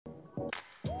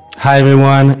Hi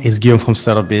everyone, it's Guillaume from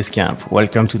Startup Basecamp.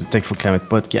 Welcome to the Tech for Climate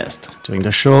podcast. During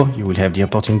the show, you will have the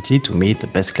opportunity to meet the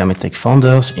best climate tech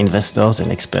founders, investors,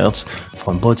 and experts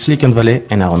from both Silicon Valley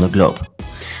and around the globe.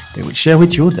 They will share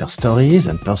with you their stories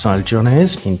and personal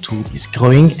journeys into this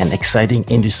growing and exciting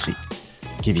industry,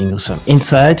 giving you some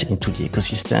insight into the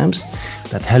ecosystems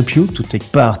that help you to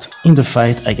take part in the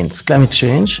fight against climate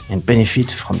change and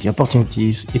benefit from the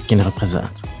opportunities it can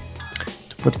represent.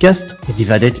 The podcast is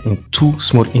divided in two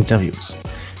small interviews.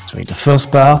 During the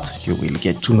first part, you will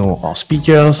get to know our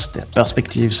speakers, their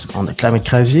perspectives on the climate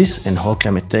crisis and how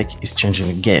climate tech is changing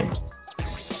the game.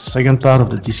 The second part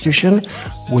of the discussion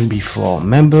will be for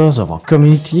members of our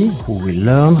community who will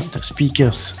learn the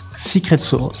speakers' secret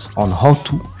sauce on how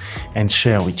to and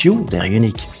share with you their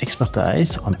unique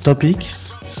expertise on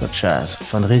topics such as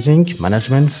fundraising,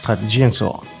 management, strategy, and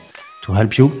so on, to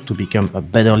help you to become a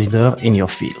better leader in your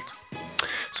field.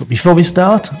 So before we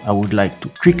start, I would like to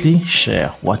quickly share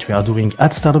what we are doing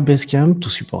at Startup Basecamp to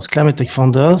support climate tech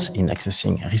founders in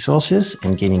accessing resources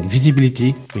and gaining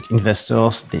visibility with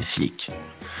investors they seek.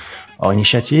 Our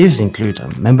initiatives include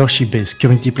a membership-based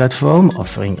community platform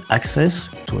offering access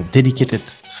to a dedicated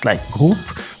Slack group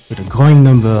with a growing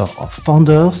number of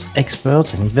founders,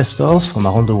 experts, and investors from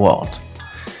around the world,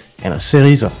 and a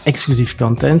series of exclusive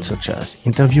content such as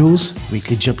interviews,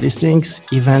 weekly job listings,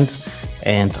 events,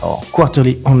 and our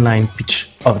quarterly online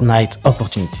pitch of night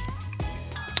opportunity.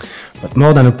 But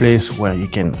more than a place where you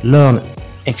can learn,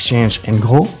 exchange, and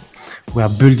grow, we are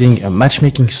building a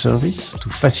matchmaking service to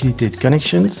facilitate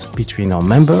connections between our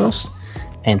members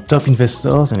and top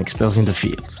investors and experts in the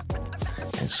field.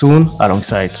 And soon,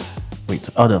 alongside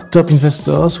with other top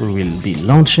investors, we will be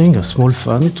launching a small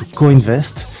fund to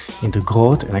co-invest in the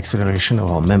growth and acceleration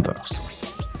of our members.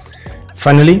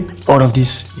 Finally, all of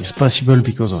this is possible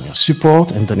because of your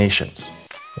support and donations.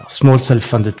 We are a small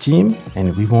self-funded team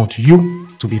and we want you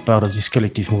to be part of this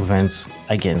collective movement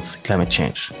against climate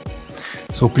change.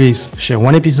 So please share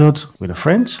one episode with a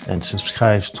friend and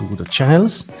subscribe to the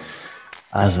channels.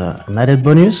 As an added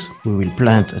bonus, we will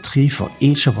plant a tree for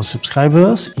each of our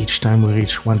subscribers each time we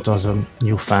reach 1,000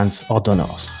 new fans or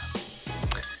donors.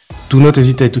 Do not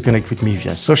hesitate to connect with me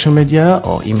via social media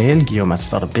or email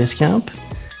guillaume@startupbasecamp.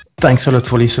 Thanks a lot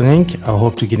for listening. I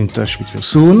hope to get in touch with you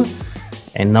soon.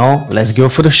 And now, let's go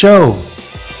for the show.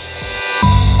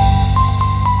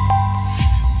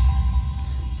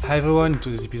 Hi everyone, in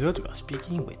today's episode we are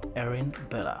speaking with Erin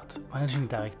Bellart, Managing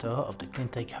Director of the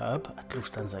Cleantech Hub at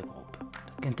Lufthansa Group.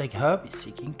 The Cleantech Hub is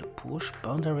seeking to push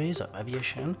boundaries of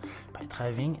aviation by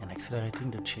driving and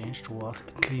accelerating the change towards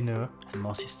a cleaner and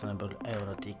more sustainable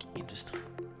aeronautic industry.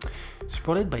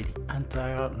 Supported by the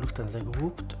entire Lufthansa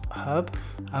Group, the Hub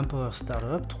empowers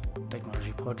startups through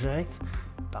technology projects,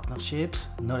 partnerships,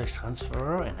 knowledge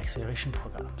transfer, and acceleration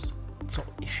programs. So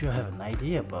if you have an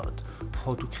idea about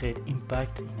how to create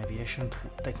impact in aviation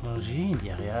through technology in the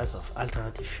areas of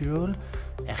alternative fuel,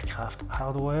 aircraft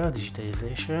hardware,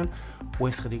 digitalization,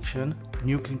 waste reduction,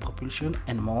 new clean propulsion,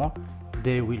 and more,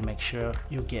 they will make sure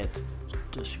you get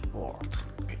the support.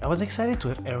 I was excited to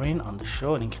have Erin on the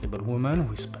show, an incredible woman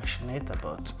who is passionate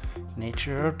about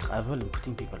nature, travel, and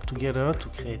putting people together to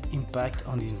create impact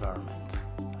on the environment.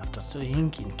 After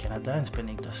studying in Canada and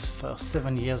spending the first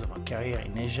 7 years of her career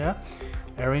in Asia,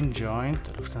 Erin joined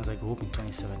the Lufthansa Group in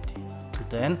 2017. To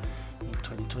then, in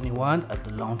 2021, at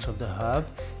the launch of the Hub,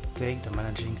 take the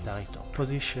Managing Director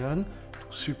position to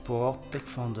support tech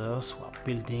founders who are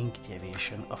building the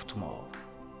aviation of tomorrow.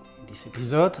 In this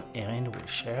episode, Erin will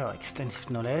share her extensive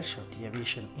knowledge of the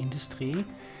aviation industry,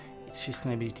 its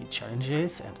sustainability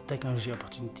challenges and the technology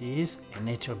opportunities and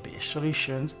nature-based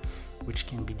solutions which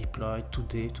can be deployed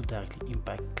today to directly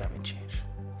impact climate change.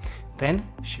 Then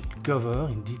she will cover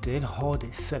in detail how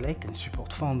they select and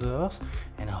support founders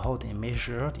and how they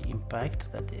measure the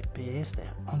impact that they base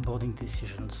their onboarding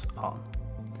decisions on.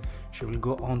 She will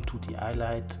go on to the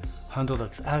highlight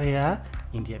underdogs area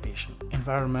in the aviation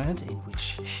environment in which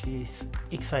she sees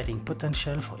exciting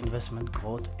potential for investment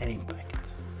growth and impact.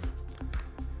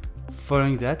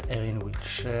 Following that, Erin will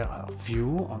share her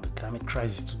view on the climate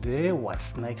crisis today,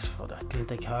 what's next for the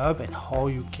Cleantech Hub, and how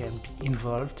you can be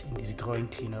involved in this growing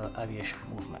cleaner aviation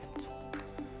movement.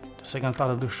 The second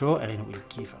part of the show, Erin will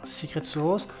give her secret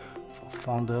sauce for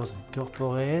founders and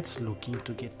corporates looking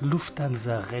to get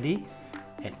Lufthansa ready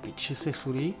and pitch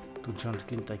successfully to join the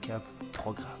Cleantech Hub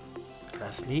program.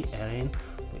 Lastly, Erin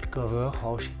will cover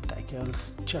how she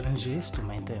tackles challenges to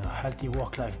maintain a healthy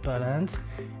work-life balance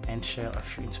and share a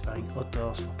few inspiring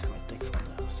authors for climate tech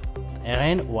founders.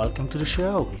 Erin, welcome to the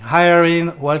show. Hi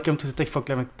Erin, welcome to the Tech for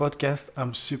Climate podcast.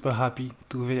 I'm super happy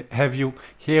to have you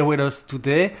here with us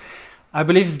today. I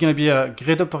believe it's going to be a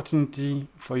great opportunity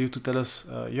for you to tell us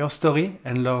your story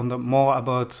and learn more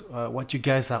about what you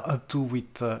guys are up to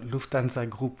with Lufthansa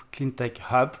Group Cleantech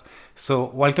Hub. So,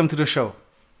 welcome to the show.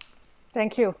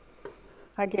 Thank you.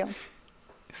 Hi, Guillaume.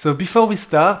 So, before we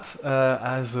start,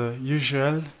 as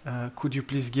usual, could you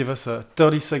please give us a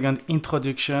 30-second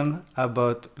introduction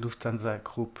about Lufthansa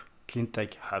Group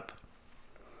Cleantech Hub?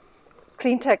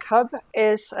 Cleantech Hub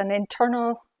is an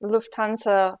internal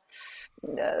Lufthansa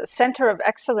center of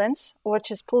excellence, which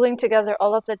is pulling together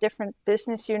all of the different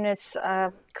business units,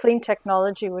 clean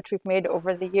technology, which we've made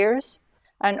over the years,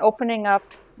 and opening up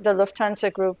the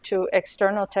Lufthansa Group to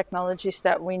external technologies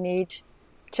that we need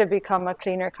to become a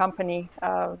cleaner company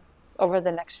over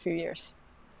the next few years.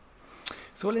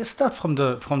 So let's start from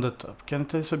the top. Can you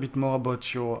tell us a bit more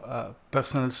about your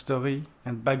personal story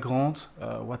and background?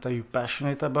 What are you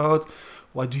passionate about?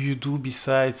 What do you do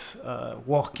besides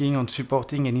working on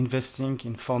supporting and investing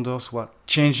in founders who are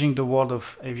changing the world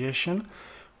of aviation?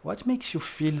 What makes you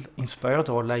feel inspired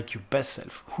or like your best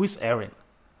self? Who is Erin?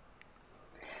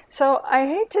 So I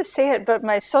hate to say it, but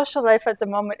my social life at the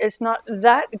moment is not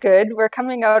that good. We're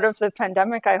coming out of the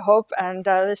pandemic, I hope, and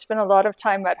there's been a lot of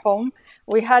time at home.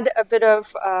 We had a bit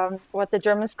of what the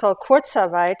Germans call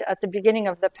Kurzarbeit at the beginning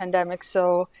of the pandemic.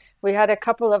 So we had a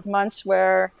couple of months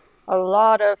where a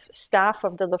lot of staff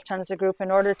of the Lufthansa Group, in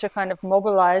order to kind of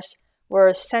mobilize,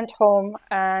 were sent home,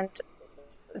 and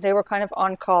they were kind of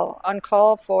on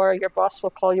call for your boss will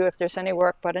call you if there's any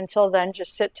work. But until then,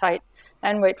 just sit tight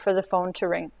and wait for the phone to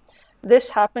ring.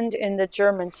 This happened in the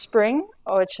German spring,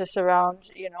 which is around,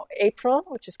 April,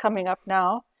 which is coming up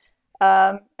now.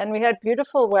 And we had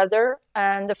beautiful weather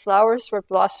and the flowers were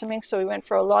blossoming. So we went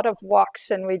for a lot of walks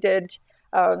and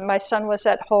my son was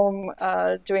at home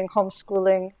doing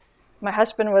homeschooling. My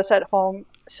husband was at home.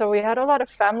 So we had a lot of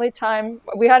family time.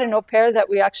 We had an au pair that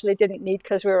we actually didn't need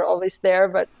because we were always there,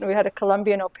 but we had a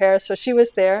Colombian au pair. So she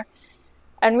was there.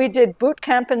 And we did boot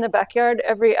camp in the backyard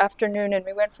every afternoon, and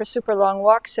we went for super long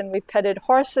walks, and we petted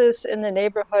horses in the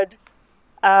neighborhood.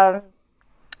 Um,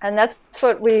 and that's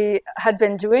what we had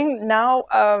been doing. Now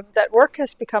that work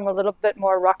has become a little bit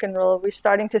more rock and roll, we're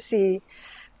starting to see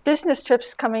business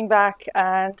trips coming back,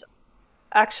 and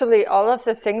actually all of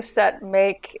the things that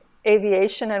make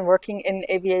aviation and working in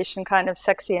aviation kind of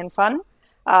sexy and fun,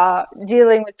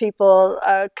 dealing with people,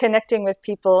 connecting with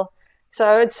people. So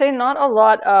I would say not a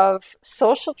lot of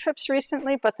social trips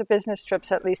recently, but the business trips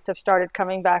at least have started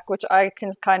coming back, which I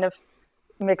can kind of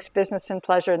mix business and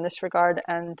pleasure in this regard,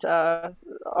 and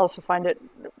also find it,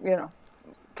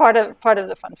 part of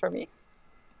the fun for me.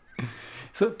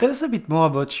 So tell us a bit more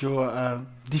about your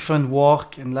different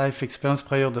work and life experience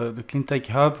prior to the Cleantech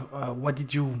Hub. What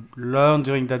did you learn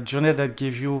during that journey that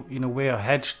gave you, in a way, a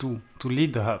hedge to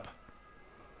lead the hub?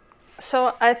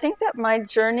 So I think that my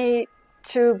journey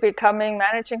to becoming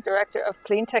managing director of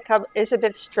Cleantech Hub is a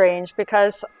bit strange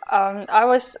because I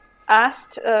was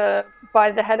asked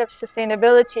by the head of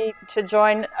sustainability to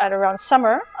join at around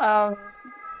summer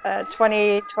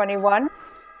 2021.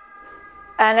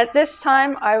 And at this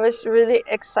time, I was really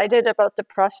excited about the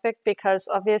prospect because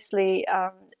obviously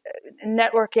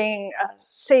networking,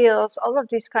 sales, all of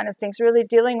these kind of things, really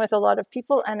dealing with a lot of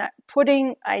people and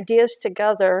putting ideas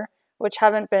together which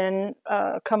haven't been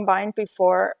combined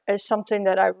before is something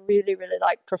that I really, really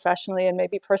like professionally and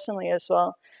maybe personally as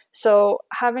well. So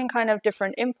having kind of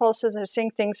different impulses and seeing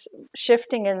things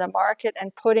shifting in the market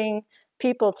and putting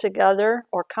people together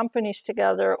or companies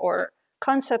together or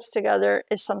concepts together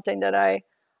is something that I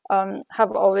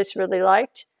have always really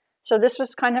liked. So this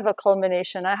was kind of a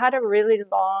culmination. I had a really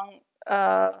long,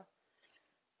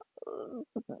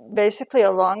 basically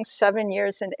a long 7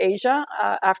 years in Asia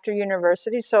after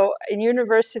university. So in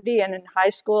university and in high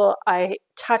school, I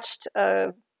touched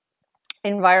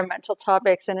environmental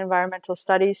topics and environmental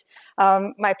studies.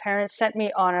 My parents sent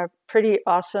me on a pretty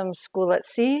awesome school at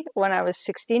sea when I was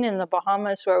 16 in the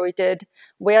Bahamas, where we did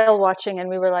whale watching, and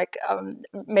we were like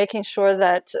making sure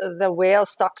that the whale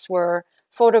stocks were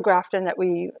photographed and that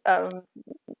we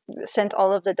sent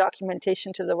all of the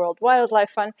documentation to the World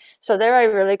Wildlife Fund. So there I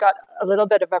really got a little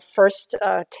bit of a first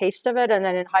taste of it. And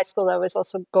then in high school, I was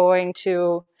also going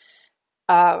to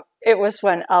it was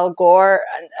when Al Gore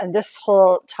and this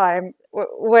whole time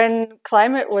when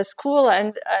climate was cool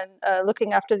and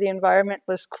looking after the environment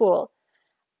was cool.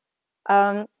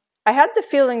 I had the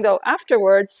feeling though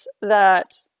afterwards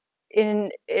that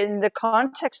in the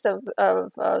context of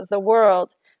the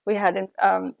world, we had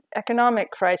economic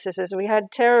crises, we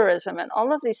had terrorism, and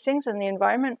all of these things, and the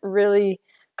environment really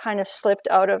kind of slipped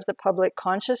out of the public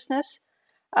consciousness.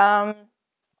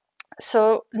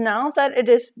 So now that it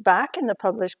is back in the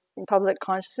public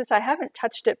consciousness. I haven't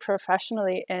touched it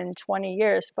professionally in 20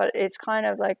 years, but it's kind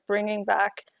of like bringing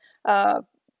back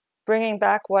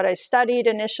what I studied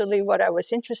initially, what I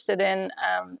was interested in,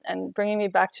 and bringing me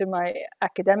back to my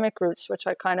academic roots, which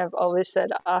I kind of always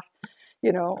said, I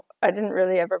didn't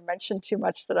really ever mention too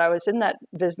much that I was in that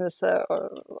business a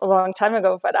long time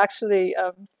ago, but actually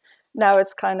now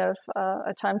it's kind of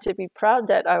a time to be proud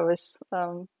that I was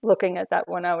looking at that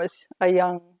when I was a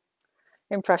young,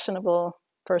 impressionable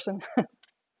person.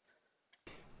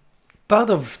 Part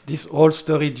of this whole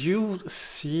story, do you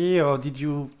see or did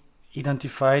you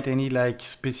identify any like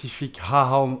specific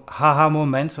haha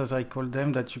moments, as I call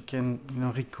them, that you can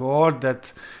recall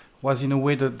that was in a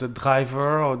way the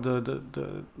driver or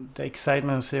the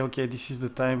excitement, say, okay, this is the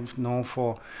time now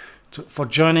for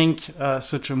joining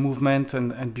such a movement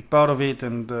and be part of it,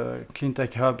 and the Clean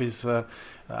Tech Hub is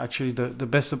actually the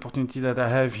best opportunity that I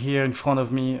have here in front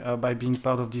of me by being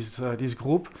part of this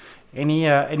group.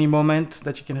 Any moment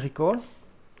that you can recall?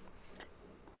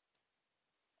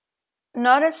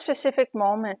 Not a specific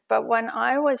moment, but when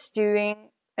I was doing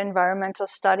environmental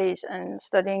studies and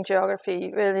studying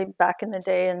geography, really back in the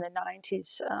day in the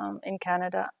 90s in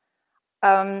Canada,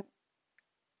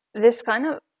 this kind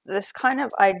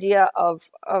of idea of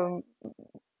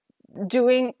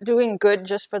doing good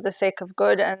just for the sake of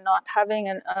good and not having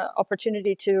an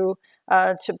opportunity to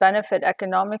benefit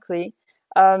economically.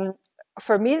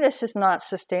 For me, this is not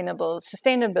sustainable.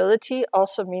 Sustainability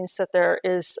also means that there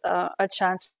is a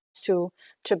chance to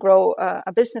grow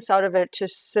a business out of it, to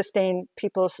sustain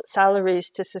people's salaries,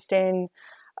 to sustain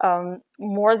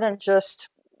more than just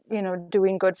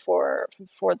doing good for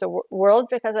the world,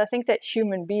 because I think that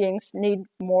human beings need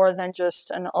more than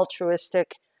just an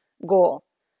altruistic goal.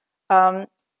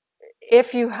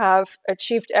 If you have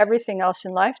achieved everything else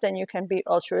in life, then you can be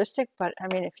altruistic. But I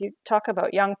mean, if you talk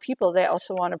about young people, they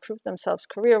also want to prove themselves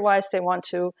career-wise. They want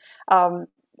to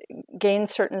gain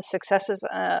certain successes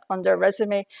on their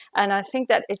resume. And I think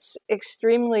that it's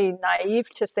extremely naive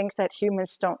to think that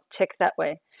humans don't tick that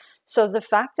way. So the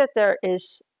fact that there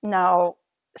is now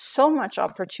so much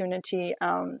opportunity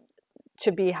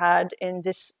to be had in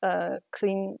this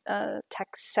clean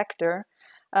tech sector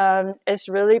is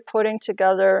really putting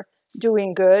together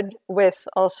doing good with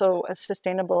also a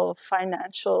sustainable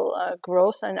financial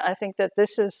growth. And I think that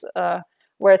this is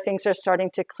where things are starting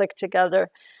to click together,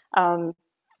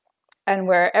 and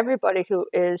where everybody who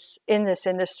is in this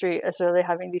industry is really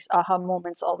having these aha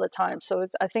moments all the time. So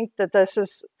I think that this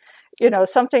is,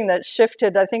 something that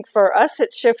shifted. I think for us,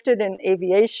 it shifted in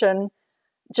aviation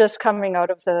just coming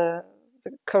out of the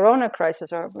Corona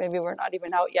crisis, or maybe we're not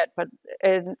even out yet, but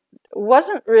it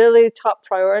wasn't really top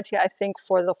priority, I think,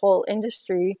 for the whole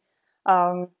industry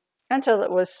until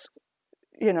it was,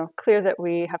 clear that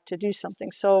we have to do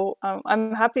something. So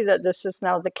I'm happy that this is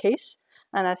now the case,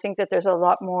 and I think that there's a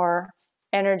lot more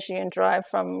energy and drive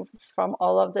from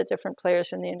all of the different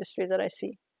players in the industry that I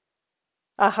see.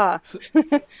 Aha. So,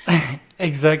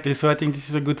 exactly. So I think this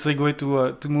is a good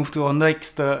segue to move to our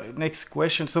next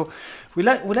question. So we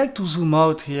like to zoom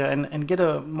out here and get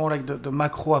a more like the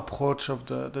macro approach of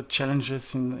the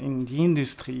challenges in the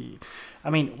industry. I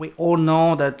mean, we all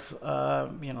know that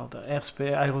the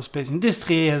aerospace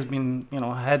industry has been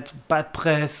had bad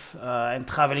press, and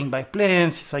traveling by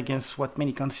planes is against what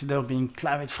many consider being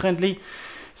climate friendly.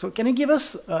 So can you give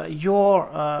us your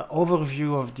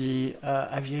overview of the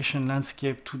aviation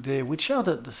landscape today? Which are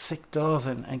the sectors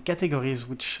and categories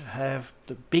which have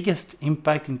the biggest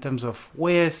impact in terms of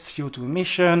waste, CO2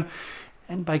 emission,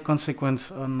 and by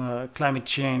consequence on climate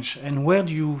change? And where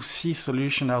do you see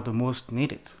solutions are the most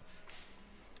needed?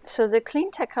 So the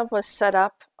Clean Tech Hub was set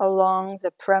up along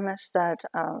the premise that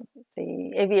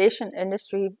the aviation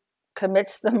industry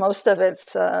commits the most of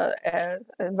its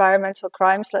environmental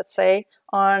crimes, let's say,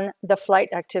 on the flight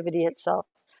activity itself.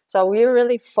 So we are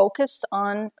really focused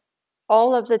on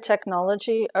all of the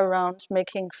technology around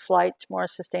making flight more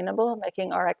sustainable,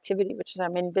 making our activity, which is our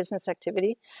main business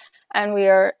activity. And we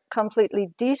are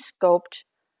completely de-scoped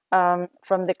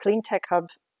from the Clean Tech Hub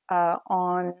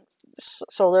on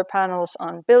solar panels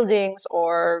on buildings,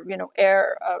 or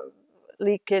air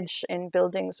leakage in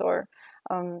buildings, or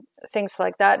things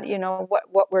like that.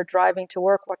 What we're driving to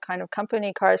work, what kind of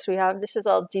company cars we have. This is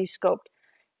all de-scoped.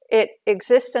 It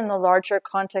exists in the larger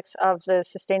context of the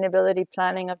sustainability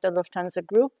planning of the Lufthansa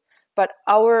Group, but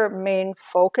our main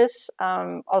focus,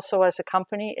 also as a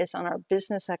company, is on our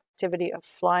business activity of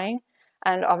flying.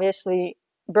 And obviously,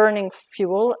 burning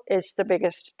fuel is the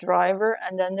biggest driver.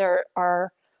 And then there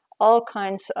are all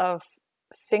kinds of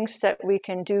things that we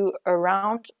can do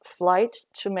around flight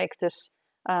to make this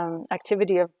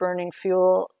activity of burning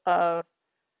fuel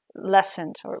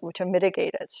lessened or to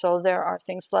mitigate it. So there are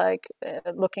things like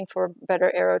looking for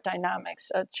better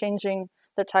aerodynamics, changing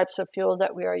the types of fuel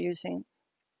that we are using,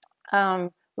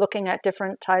 looking at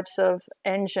different types of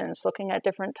engines, looking at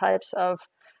different types of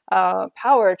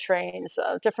powertrains,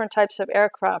 different types of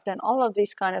aircraft, and all of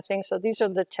these kind of things. So these are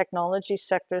the technology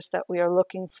sectors that we are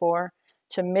looking for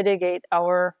to mitigate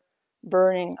our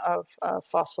burning of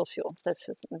fossil fuel. This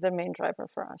is the main driver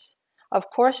for us. Of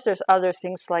course, there's other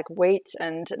things like weight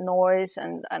and noise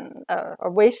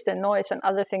or waste and noise and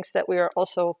other things that we are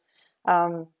also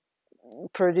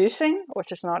producing,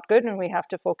 which is not good, and we have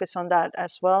to focus on that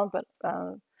as well. But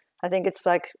I think it's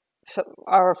like, so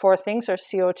our four things are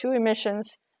CO2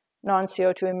 emissions,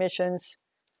 non-CO2 emissions,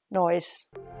 noise,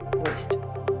 waste.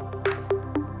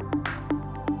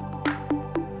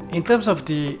 In terms of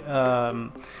the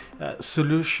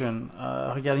solution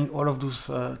regarding all of those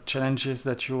challenges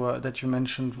that you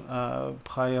mentioned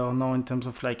prior, now in terms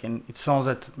of like, and it sounds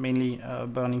that mainly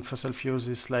burning fossil fuels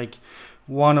is like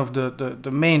one of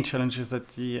the main challenges that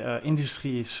the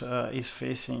industry is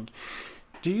facing.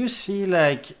 Do you see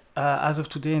like as of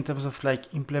today in terms of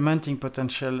like implementing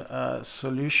potential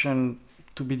solution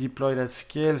to be deployed at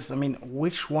scales? I mean,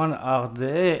 which one are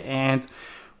they, and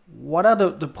what are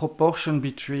the proportion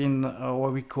between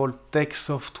what we call tech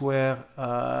software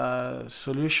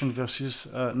solution versus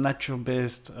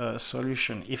nature-based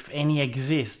solution, if any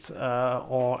exists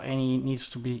or any needs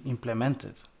to be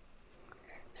implemented?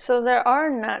 So there are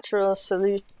natural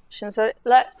solutions. I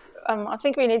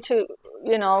think we need to,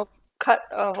 cut.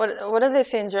 What do they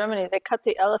say in Germany? They cut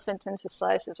the elephant into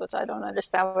slices, which I don't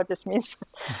understand what this means. But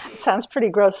it sounds pretty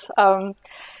gross.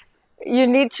 You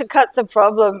need to cut the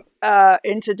problem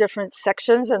into different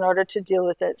sections in order to deal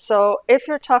with it. So if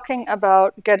you're talking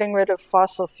about getting rid of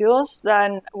fossil fuels,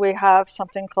 then we have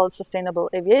something called sustainable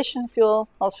aviation fuel,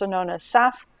 also known as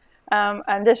SAF.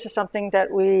 And this is something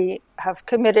that we have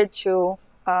committed to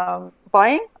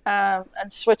buying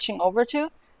and switching over to.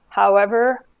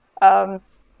 However,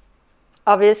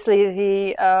 obviously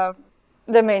the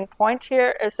main point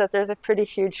here is that there's a pretty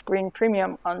huge green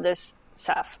premium on this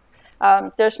SAF.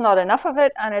 There's not enough of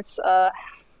it, and it's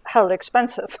hell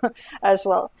expensive as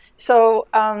well. So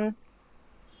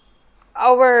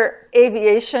our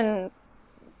aviation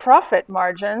profit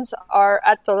margins are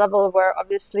at the level where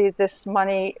obviously this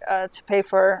money to pay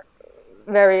for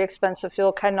very expensive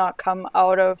fuel cannot come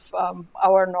out of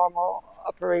our normal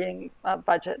operating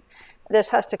budget. This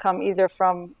has to come either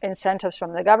from incentives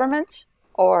from the government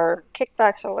or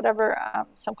kickbacks or whatever,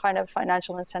 some kind of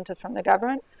financial incentive from the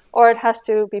government, or it has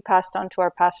to be passed on to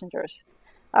our passengers.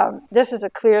 This is a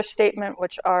clear statement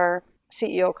which our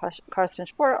CEO, Carsten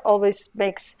Spohr, always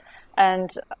makes, and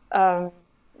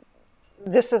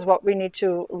this is what we need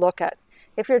to look at.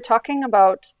 If you're talking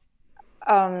about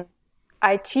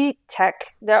IT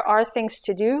tech, there are things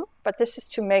to do, but this is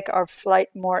to make our flight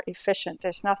more efficient.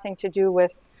 There's nothing to do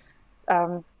with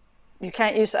you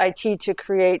can't use IT to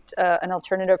create an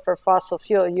alternative for fossil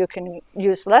fuel. You can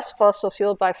use less fossil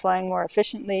fuel by flying more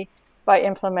efficiently, by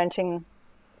implementing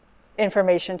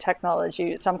information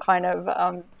technology, some kind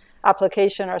of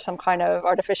application or some kind of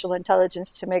artificial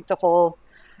intelligence to make the whole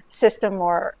system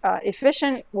more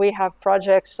efficient. We have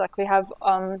projects, like we have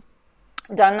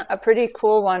done a pretty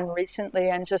cool one recently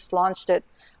and just launched it,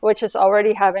 which is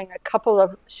already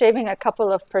shaving a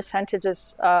couple of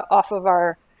percentages off of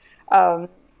our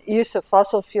use of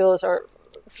fossil fuels or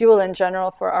fuel in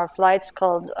general for our flights,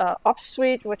 called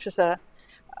OpsSuite, which is a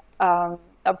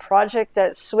project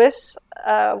that Swiss,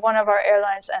 one of our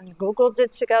airlines, and Google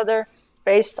did together,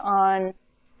 based on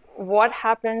what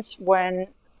happens when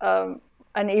an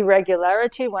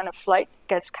irregularity, when a flight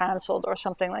gets canceled or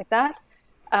something like that,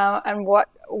 and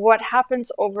what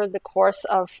happens over the course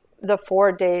of the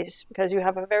 4 days, because you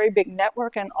have a very big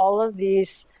network and all of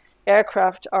these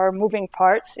aircraft are moving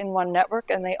parts in one network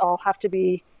and they all have to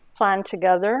be planned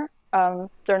together.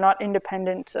 They're not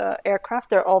independent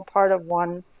aircraft. They're all part of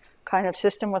one kind of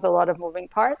system with a lot of moving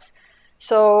parts.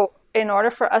 So in order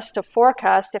for us to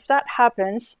forecast, if that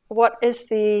happens, what is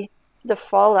the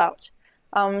fallout?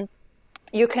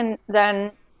 You can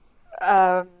then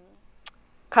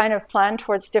kind of plan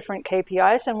towards different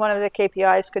KPIs, and one of the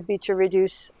KPIs could be to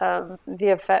reduce the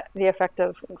effect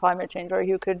of climate change, or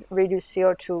you could reduce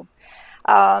CO2.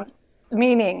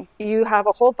 Meaning you have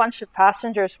a whole bunch of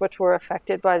passengers which were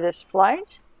affected by this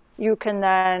flight. You can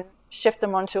then shift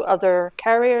them onto other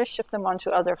carriers, shift them onto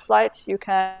other flights. You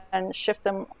can shift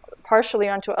them partially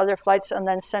onto other flights and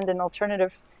then send an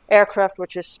alternative aircraft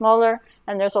which is smaller.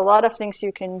 And there's a lot of things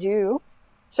you can do.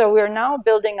 So we're now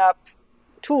building up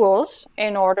tools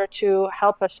in order to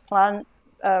help us plan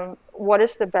what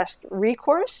is the best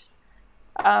recourse.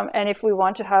 And if we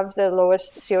want to have the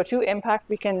lowest CO2 impact,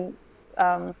 we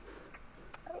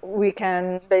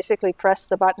can basically press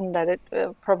the button that it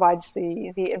provides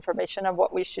the information of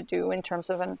what we should do in terms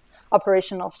of an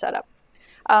operational setup.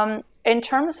 In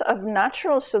terms of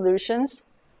natural solutions,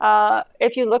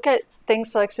 if you look at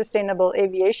things like sustainable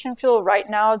aviation fuel, right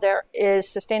now there is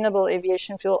sustainable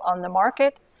aviation fuel on the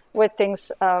market with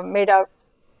things made out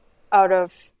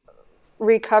of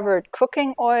recovered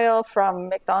cooking oil from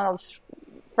McDonald's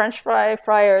French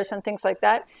fryers and things like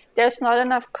that. There's not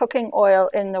enough cooking oil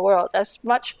in the world. As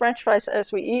much French fries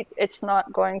as we eat, it's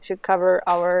not going to cover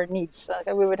our needs.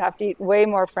 We would have to eat way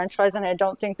more French fries, and I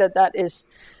don't think that is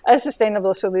a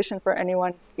sustainable solution for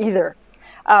anyone either.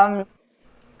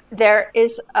 There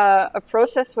is a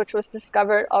process which was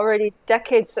discovered already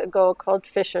decades ago called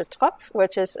Fischer-Tropsch,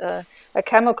 which is a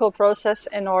chemical process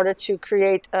in order to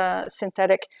create a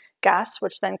synthetic gas,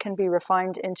 which then can be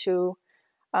refined into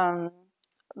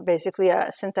basically a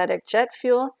synthetic jet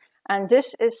fuel. And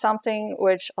this is something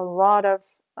which a lot of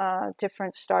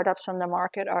different startups on the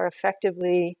market are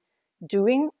effectively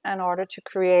doing in order to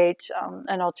create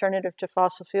an alternative to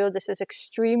fossil fuel. This is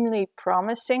extremely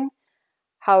promising.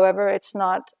 However, it's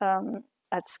not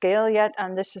at scale yet,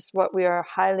 and this is what we are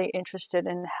highly interested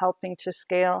in, helping to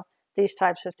scale these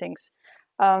types of things.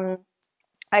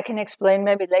 I can explain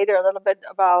maybe later a little bit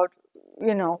about,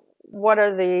 what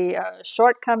are the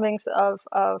shortcomings of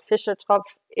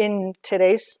Fischer-Tropsch in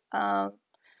today's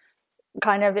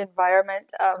kind of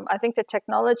environment. I think the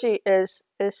technology is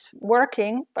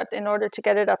working, but in order to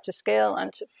get it up to scale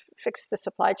and to fix the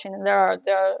supply chain, and there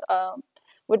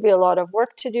would be a lot of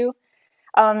work to do.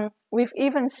 We've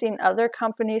even seen other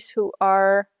companies who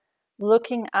are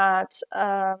looking at,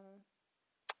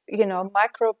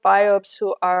 microbiomes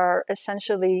who are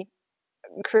essentially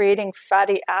creating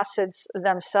fatty acids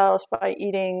themselves by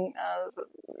eating,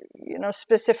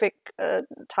 specific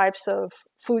types of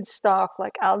food stock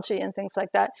like algae and things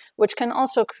like that, which can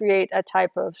also create a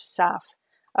type of SAF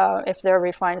if they're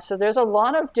refined. So there's a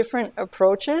lot of different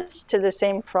approaches to the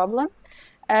same problem.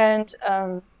 And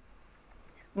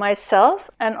myself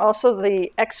and also the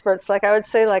experts, like I would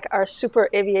say, like our super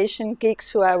aviation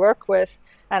geeks who I work with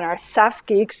and our SAF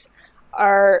geeks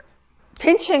are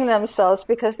pinching themselves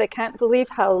because they can't believe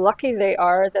how lucky they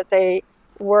are that they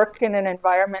work in an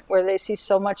environment where they see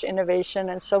so much innovation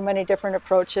and so many different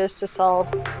approaches to solve.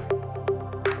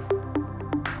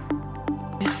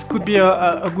 This could be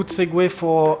a good segue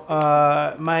for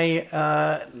my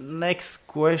next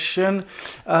question.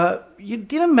 You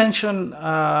didn't mention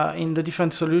in the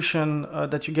different solution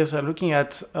that you guys are looking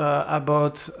at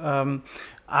about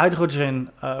hydrogen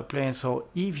planes or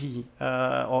EV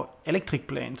or electric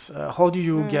planes. How do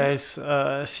you guys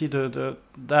see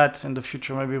that in the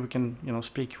future? Maybe we can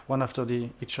speak one after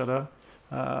each other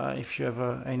if you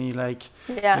have any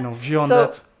view on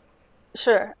that.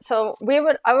 Sure. So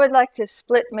I would like to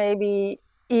split maybe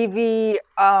EV,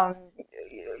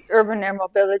 urban air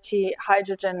mobility,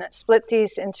 hydrogen, split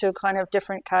these into kind of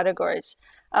different categories.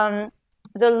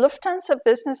 The Lufthansa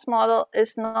business model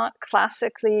is not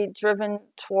classically driven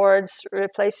towards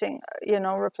replacing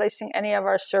any of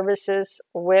our services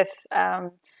with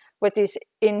these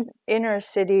inner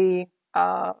city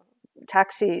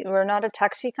taxi. We're not a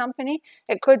taxi company.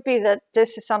 It could be that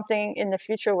this is something in the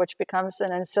future which becomes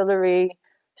an ancillary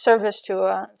service to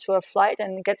a flight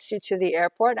and gets you to the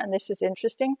airport, and this is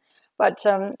interesting. But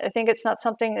I think it's not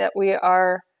something that we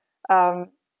are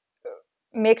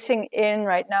mixing in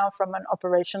right now from an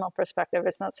operational perspective.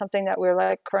 It's not something that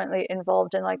we're currently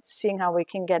involved in, seeing how we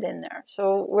can get in there.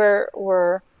 So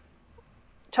we're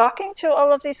talking to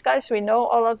all of these guys. We know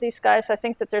all of these guys. I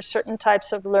think that there's certain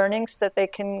types of learnings that they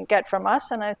can get from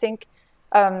us, and I think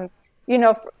from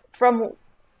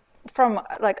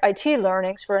IT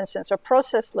learnings, for instance, or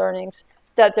process learnings,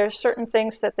 that there's certain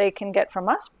things that they can get from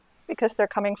us because they're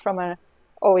coming from an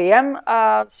OEM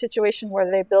situation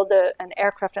where they build an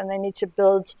aircraft and they need to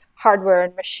build hardware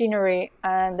and machinery,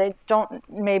 and they don't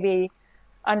maybe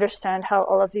understand how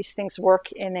all of these things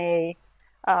work in a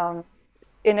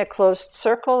closed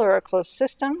circle or a closed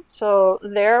system. So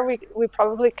there we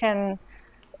probably can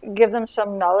give them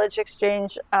some knowledge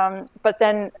exchange. But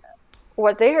then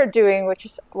what they are doing,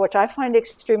 which I find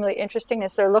extremely interesting,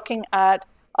 is they're looking at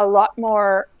a lot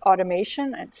more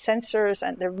automation and sensors,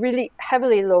 and they're really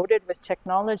heavily loaded with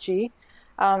technology,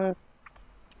 and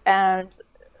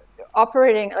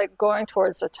operating, going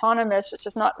towards autonomous, which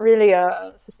is not really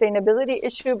a sustainability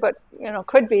issue, but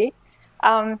could be,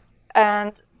 and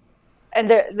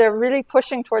they're really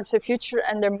pushing towards the future,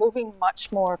 and they're moving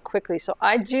much more quickly. So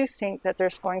I do think that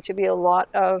there's going to be a lot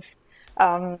of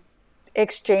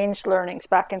exchange learnings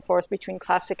back and forth between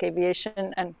classic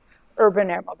aviation and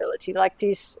urban air mobility, like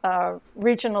these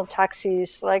regional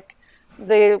taxis, like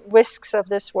the Whisks of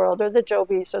this world, or the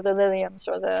Jobies, or the Liliums,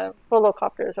 or the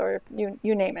Volocopters, or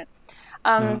you name it.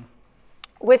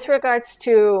 With regards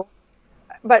to,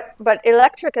 but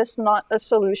electric is not a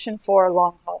solution for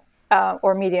long haul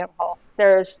or medium haul.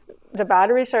 The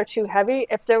batteries are too heavy.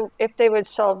 If they would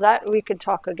solve that, we could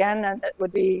talk again, and it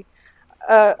would be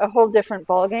a whole different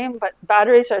ballgame. But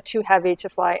batteries are too heavy to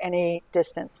fly any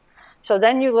distance. So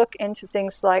then you look into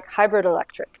things like hybrid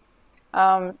electric,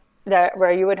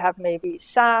 where you would have maybe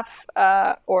SAF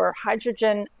or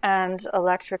hydrogen and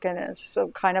electric in it. So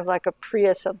kind of like a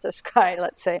Prius of the sky,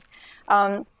 let's say.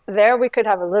 There we could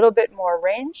have a little bit more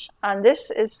range. And this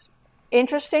is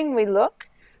interesting. We look.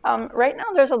 Right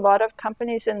now, there's a lot of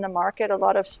companies in the market, a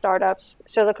lot of startups,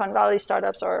 Silicon Valley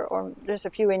startups, or there's a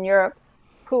few in Europe,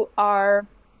 who are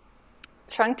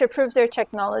trying to prove their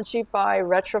technology by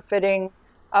retrofitting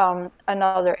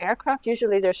another aircraft.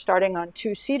 Usually they're starting on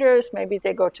 2-seaters, maybe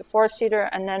they go to 4-seater,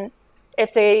 and then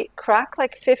if they crack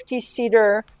like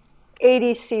 50-seater,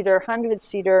 80-seater,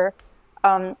 100-seater,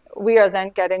 we are then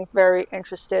getting very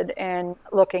interested in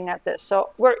looking at this.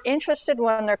 So we're interested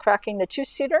when they're cracking the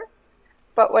 2-seater,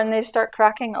 but when they start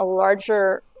cracking a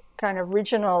larger kind of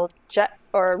regional jet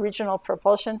or regional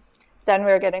propulsion, then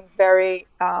we're getting very,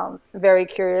 very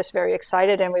curious, very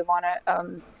excited, and we want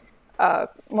to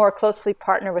more closely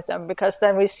partner with them, because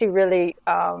then we see really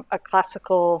a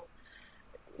classical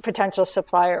potential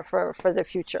supplier for the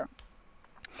future.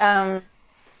 But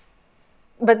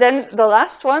then the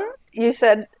last one, you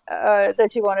said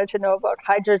that you wanted to know about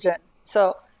hydrogen.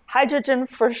 So hydrogen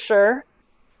for sure.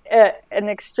 An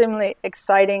extremely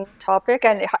exciting topic,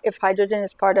 and if hydrogen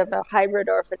is part of a hybrid,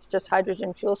 or if it's just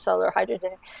hydrogen fuel cell or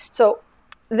hydrogen. So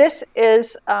this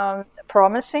is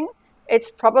promising.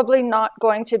 It's probably not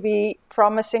going to be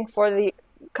promising for the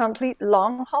complete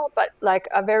long haul, but like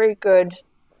a very good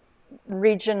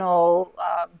regional,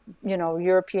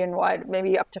 European wide,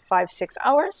 maybe up to 5-6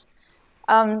 hours.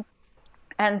 And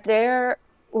there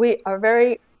we are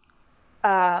very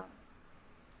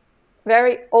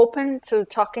open to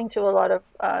talking to a lot of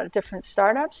different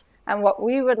startups. And what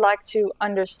we would like to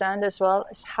understand as well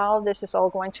is how this is all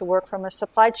going to work from a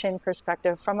supply chain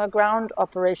perspective, from a ground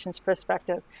operations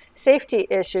perspective, safety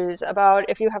issues about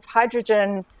if you have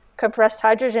compressed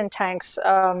hydrogen tanks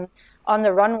on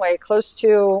the runway close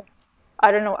to,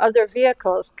 I don't know, other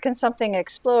vehicles. Can something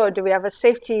explode? Do we have a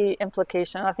safety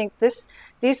implication? I think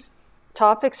these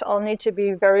topics all need to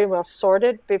be very well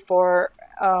sorted before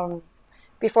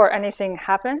anything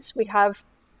happens. We have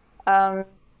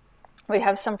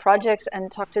some projects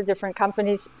and talk to different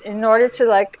companies in order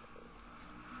to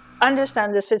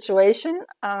understand the situation,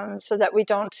 so that we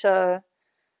don't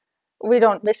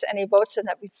miss any boats, and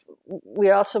that we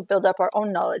also build up our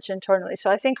own knowledge internally.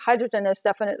 So I think hydrogen is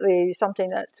definitely something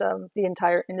that the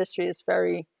entire industry is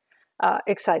very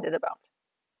excited about.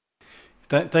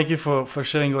 Thank you for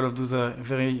sharing all of those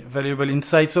very valuable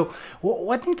insights. So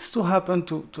what needs to happen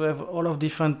to have all of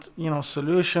different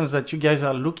solutions that you guys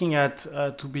are looking at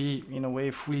to be in a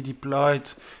way fully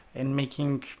deployed and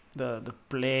making the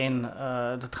plane,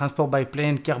 the transport by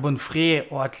plane, carbon free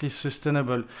or at least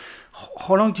sustainable?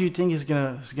 How long do you think it's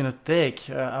gonna take?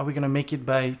 Are we gonna make it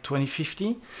by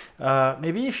 2050?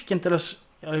 Maybe if you can tell us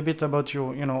a little bit about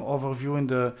your overview in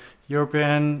the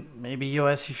European, maybe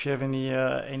US, if you have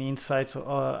any insights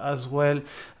as well.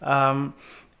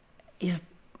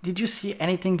 Did you see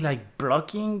anything like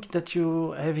blocking that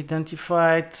you have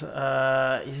identified?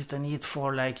 Is it a need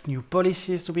for new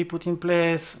policies to be put in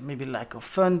place? Maybe lack of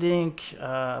funding,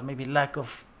 maybe lack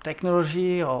of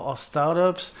technology or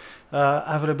startups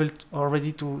available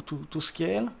already to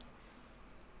scale?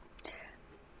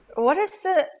 What is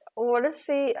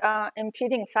the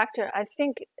impeding factor? I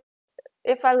think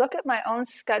if I look at my own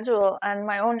schedule and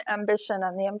my own ambition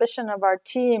and the ambition of our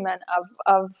team and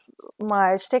of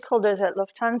my stakeholders at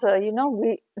Lufthansa,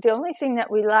 the only thing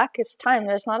that we lack is time.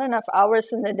 There's not enough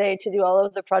hours in the day to do all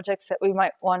of the projects that we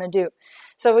might want to do.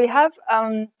 So we have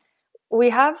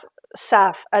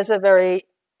SAF as a very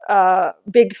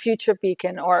big future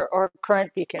beacon or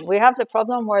current beacon. We have the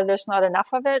problem where there's not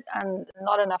enough of it, and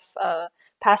not enough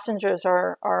passengers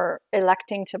are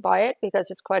electing to buy it because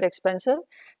it's quite expensive.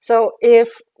 So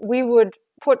if we would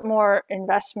put more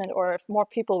investment, or if more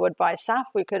people would buy SAF,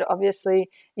 we could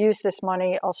obviously use this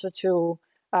money also to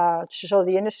show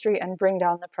the industry and bring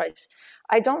down the price.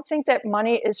 I don't think that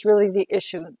money is really the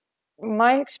issue.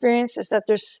 My experience is that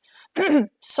there's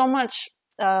so much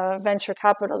venture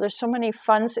capital, there's so many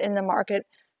funds in the market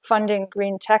funding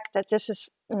green tech, that this is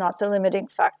not the limiting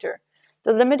factor.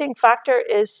 The limiting factor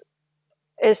is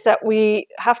that we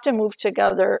have to move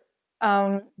together,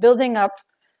 building up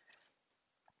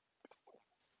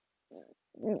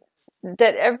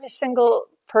that every single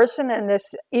person in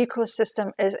this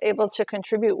ecosystem is able to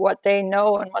contribute what they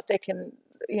know and what they can,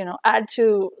 add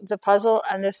to the puzzle,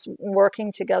 and this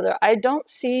working together. I don't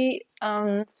see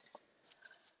a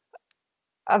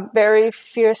very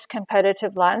fierce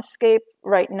competitive landscape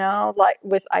right now, like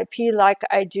with IP, like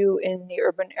I do in the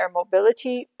urban air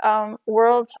mobility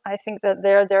world. I think that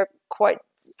they're quite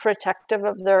protective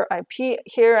of their IP.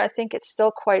 Here, I think it's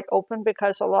still quite open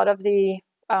because a lot of the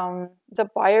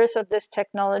buyers of this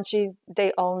technology,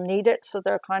 they all need it, so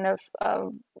they're kind of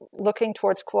looking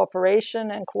towards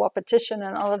cooperation and co-opetition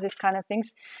and all of these kind of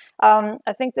things.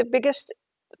 I think the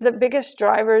biggest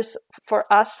drivers for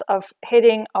us of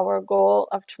hitting our goal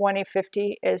of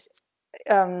 2050 is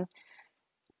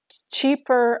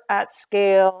cheaper at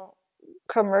scale,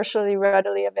 commercially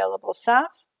readily available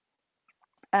SAF.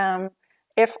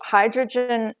 If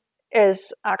hydrogen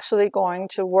is actually going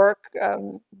to work,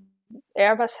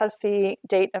 Airbus has the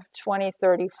date of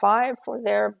 2035 for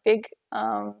their big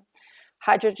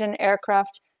hydrogen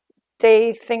aircraft.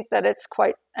 They think that it's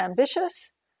quite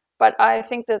ambitious, but I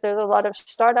think that there's a lot of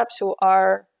startups who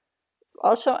are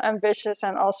also ambitious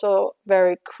and also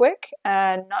very quick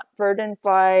and not burdened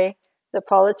by the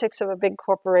politics of a big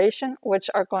corporation, which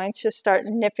are going to start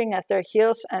nipping at their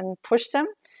heels and push them.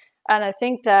 And I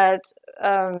think that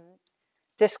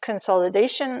this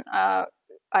consolidation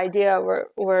idea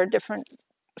where different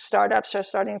startups are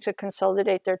starting to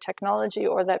consolidate their technology,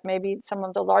 or that maybe some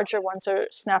of the larger ones are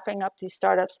snapping up these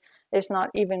startups, is not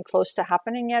even close to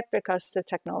happening yet because the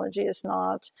technology is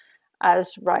not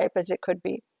as ripe as it could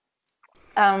be.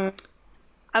 I'm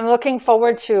looking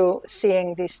forward to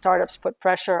seeing these startups put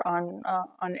pressure on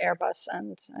Airbus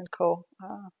and co.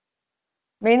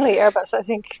 Mainly Airbus, I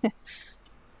think.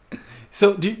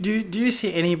 So do you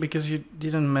see any, because you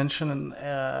didn't mention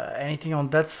anything on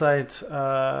that side,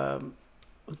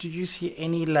 do you see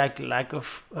any lack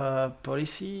of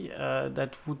policy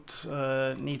that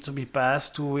would need to be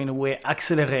passed to, in a way,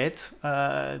 accelerate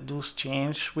those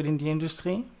change within the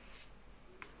industry?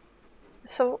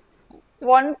 So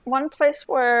one place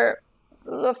where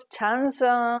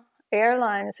Lufthansa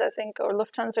Airlines, I think, or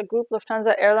Lufthansa Group,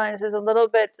 Lufthansa Airlines is a little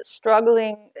bit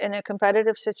struggling in a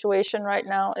competitive situation right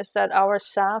now is that our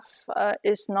SAF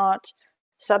is not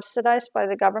subsidized by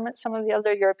the government. Some of the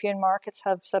other European markets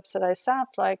have subsidized SAF,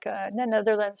 like in the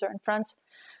Netherlands or in France.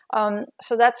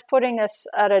 So that's putting us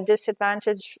at a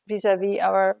disadvantage vis-a-vis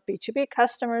our B2B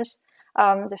customers.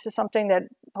 This is something that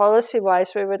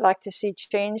policy-wise we would like to see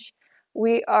change.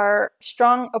 We are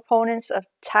strong opponents of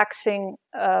taxing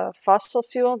fossil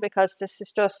fuel because this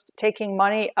is just taking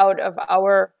money out of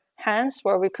our hands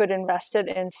where we could invest it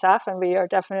in SAF, and we are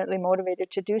definitely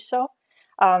motivated to do so.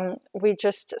 We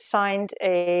just signed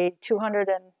a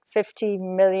 $250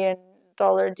 million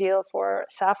deal for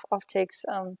SAF offtakes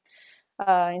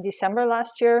in December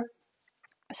last year.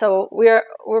 So we're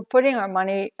putting our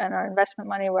money and our investment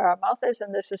money where our mouth is,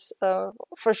 and this is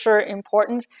for sure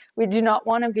important. We do not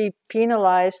want to be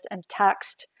penalized and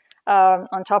taxed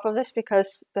on top of this,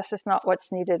 because this is not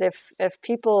what's needed. If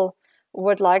people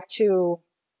would like to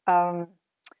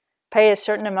pay a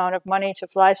certain amount of money to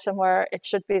fly somewhere, it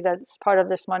should be that part of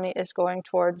this money is going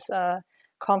towards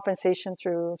compensation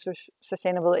through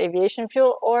sustainable aviation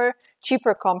fuel, or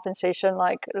cheaper compensation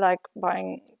like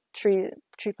buying tree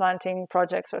planting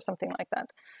projects or something like that.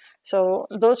 So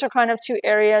those are kind of two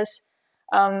areas.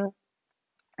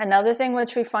 Another thing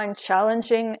which we find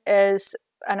challenging is,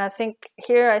 and I think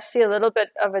here I see a little bit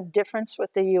of a difference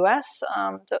with the US,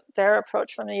 their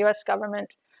approach from the US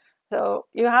government. So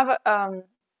you have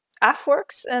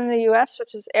AFWERX in the US,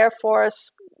 which is Air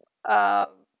Force's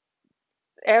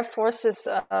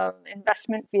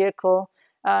investment vehicle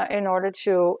in order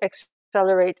to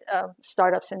accelerate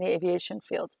startups in the aviation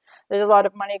field. There's a lot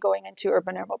of money going into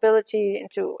urban air mobility,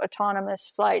 into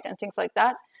autonomous flight and things like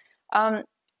that. And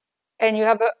you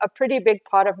have a pretty big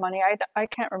pot of money. I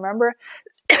can't remember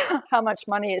how much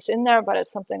money is in there, but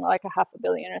it's something like €500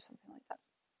 million or something like that.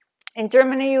 In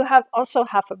Germany, you have also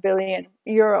 €500 million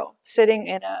sitting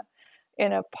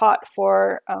in a pot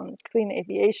for clean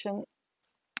aviation,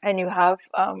 and you have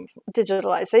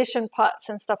digitalization pots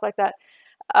and stuff like that.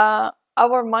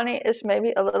 Our money is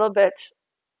maybe a little bit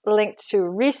linked to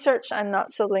research and not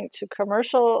so linked to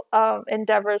commercial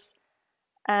endeavors.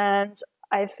 And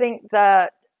I think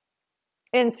that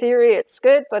in theory it's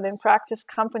good, but in practice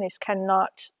companies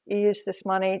cannot use this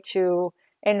money to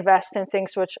invest in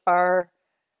things which are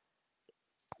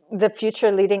the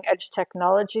future leading edge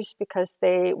technologies because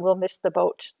they will miss the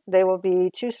boat. They will be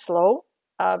too slow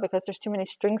because there's too many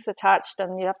strings attached,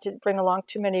 and you have to bring along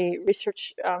too many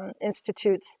research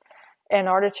institutes in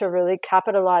order to really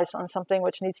capitalize on something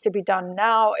which needs to be done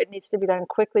now. It needs to be done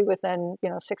quickly within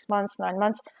 6 months, 9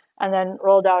 months, and then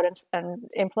rolled out and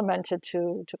implemented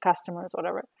to customers,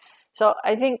 whatever. So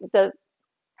I think that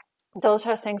those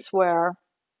are things where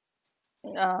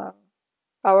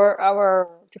our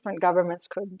different governments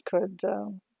could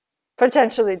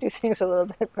potentially do things a little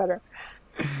bit better.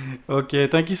 Okay,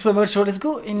 thank you so much. So let's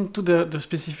go into the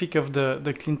specific of the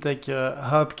Cleantech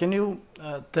Hub. Can you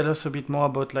tell us a bit more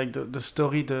about like the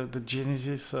story, the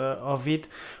genesis of it?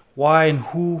 Why and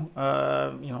who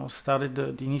started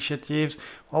the initiatives?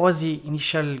 What was the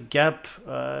initial gap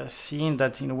seen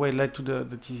that in a way led to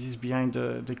the thesis behind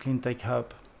the Cleantech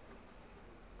Hub?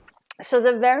 So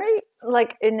the very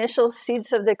initial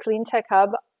seeds of the Cleantech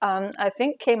Hub, I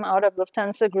think, came out of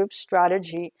Lufthansa Group's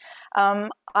strategy.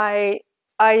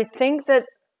 I think that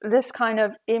this kind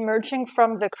of emerging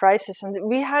from the crisis, and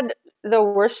we had the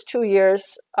worst 2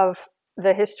 years of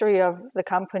the history of the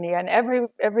company, and every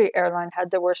airline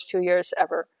had the worst 2 years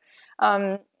ever.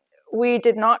 We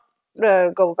did not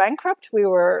go bankrupt. We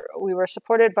were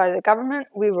supported by the government.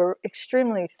 We were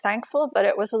extremely thankful, but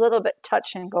it was a little bit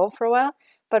touch and go for a while.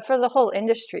 But for the whole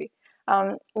industry,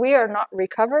 we are not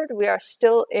recovered. We are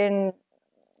still in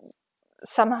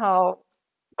somehow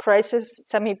crisis,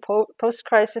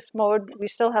 post-crisis mode. We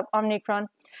still have Omicron.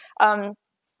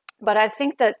 But I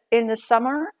think that in the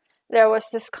summer, there was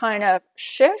this kind of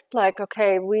shift,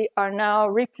 okay, we are now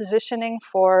repositioning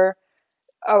for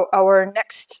our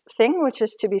next thing, which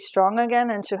is to be strong again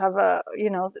and to have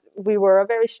we were a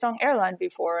very strong airline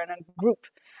before and a group.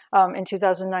 In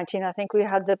 2019, I think we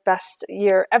had the best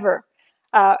year ever.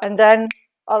 And then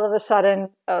all of a sudden,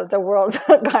 the world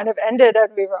kind of ended and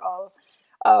we were all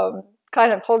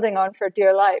kind of holding on for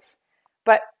dear life.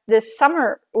 But this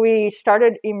summer, we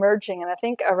started emerging, and I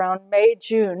think around May,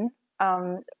 June,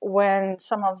 when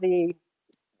some of the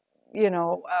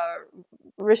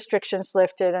restrictions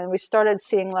lifted and we started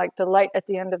seeing the light at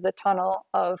the end of the tunnel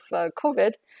of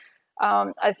COVID,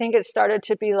 I think it started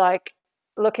to be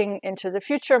looking into the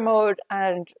future mode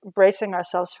and bracing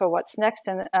ourselves for what's next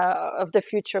and of the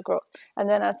future growth. And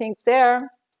then I think there,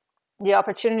 the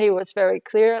opportunity was very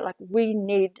clear. We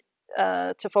need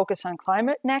to focus on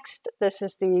climate next. This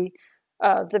is the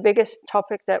biggest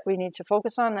topic that we need to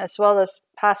focus on, as well as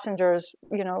passengers,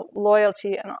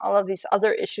 loyalty and all of these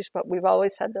other issues, but we've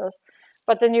always had those.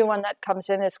 But the new one that comes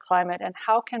in is climate, and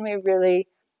how can we really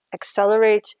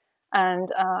accelerate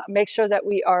and make sure that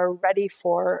we are ready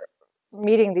for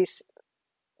meeting these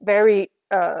very,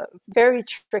 very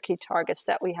tricky targets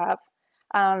that we have.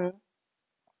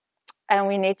 And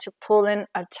we need to pull in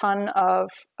a ton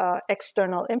of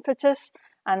external impetus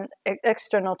and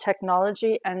external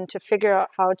technology, and to figure out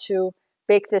how to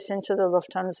bake this into the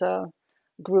Lufthansa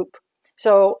Group.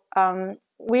 So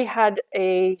we had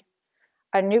a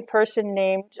new person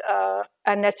named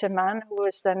Annette Mann, who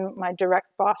was then my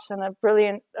direct boss and a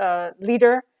brilliant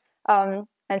leader.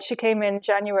 And she came in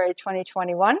January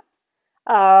 2021.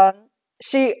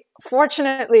 She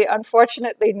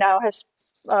unfortunately now has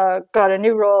got a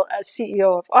new role as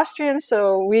CEO of Austrian.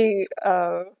 So we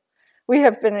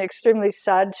have been extremely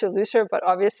sad to lose her, but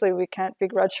obviously we can't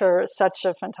begrudge her such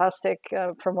a fantastic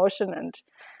promotion, and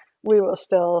we will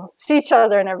still see each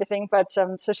other and everything. But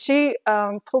so she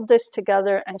pulled this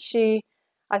together, and she,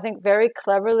 I think, very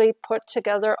cleverly put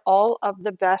together all of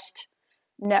the best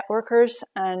networkers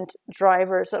and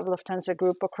drivers of Lufthansa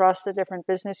Group across the different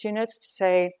business units to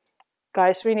say,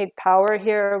 guys, we need power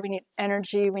here, we need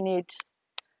energy, we need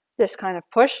this kind of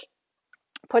push.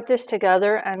 Put this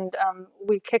together, and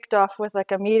we kicked off with a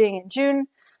meeting in June,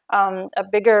 a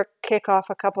bigger kickoff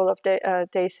a couple of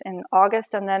days in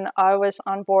August, and then I was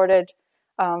onboarded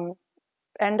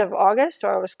end of August,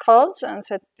 or I was called and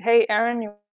said, hey, Aaron,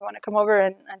 you want to come over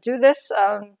and do this?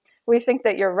 We think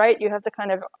that you're right. You have the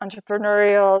kind of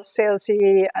entrepreneurial,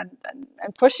 salesy, and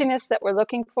pushiness that we're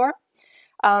looking for.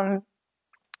 And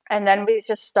then we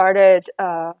just started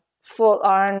full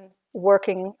on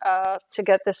working to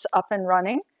get this up and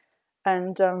running,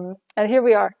 and here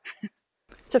we are.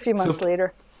 It's a few months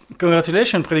later.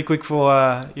 Congratulations! Pretty quick for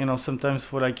sometimes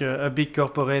for a big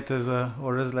corporate is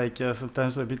always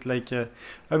sometimes a bit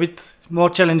more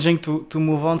challenging to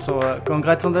move on. So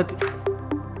congrats on that.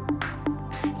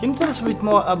 Can you tell us a bit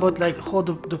more about how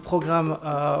the program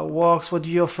works? What do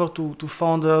you offer to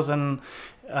founders, and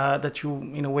that you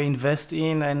in a way invest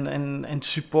in and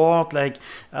support, like,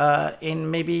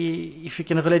 and maybe if you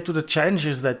can relate to the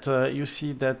challenges that you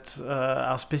see that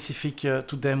are specific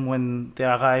to them when they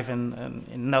arrive and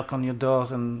knock on your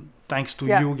doors, and thanks to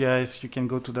you guys, you can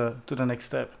go to the next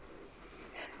step.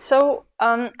 So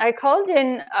I called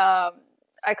in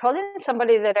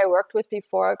somebody that I worked with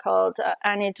before called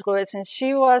Annie Druids, and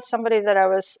she was somebody that I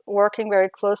was working very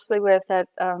closely with at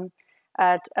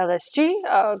LSG,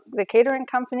 the catering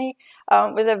company,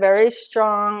 with a very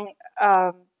strong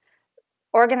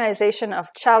organization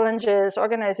of challenges,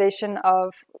 organization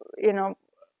of,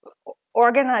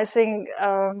 organizing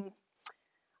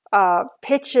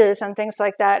pitches and things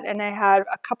like that. And I had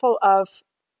a couple of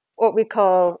what we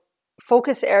call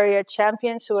focus area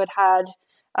champions who had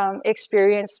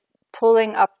experience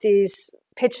pulling up these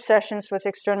pitch sessions with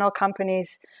external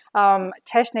companies.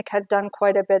 Technik had done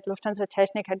quite a bit. Lufthansa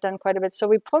Technik had done quite a bit. So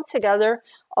we pulled together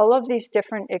all of these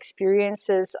different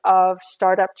experiences of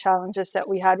startup challenges that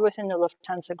we had within the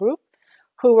Lufthansa Group,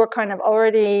 who were kind of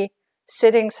already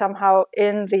sitting somehow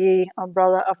in the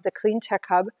umbrella of the Clean Tech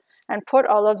Hub, and put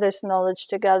all of this knowledge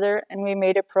together. And we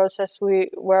made a process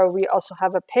where we also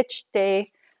have a pitch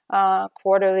day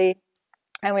quarterly,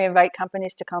 and we invite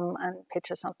companies to come and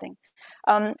pitch us something.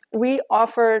 We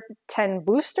offer 10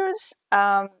 boosters.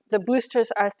 The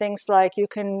boosters are things like you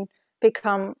can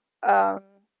become, a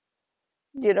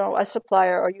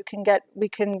supplier, or we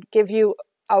can give you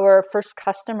our first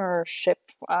customership,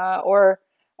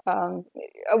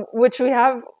 which we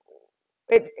have.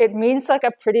 It means like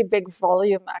a pretty big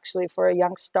volume actually for a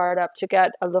young startup to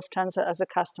get a Lufthansa as a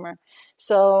customer.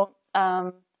 So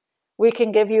we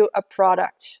can give you a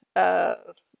product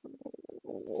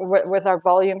with our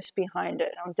volumes behind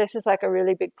it. This is like a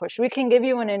really big push. We can give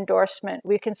you an endorsement.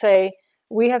 We can say,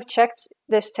 we have checked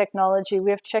this technology,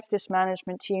 we have checked this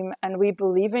management team, and we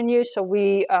believe in you. So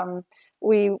we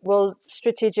will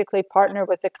strategically partner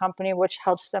with the company, which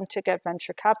helps them to get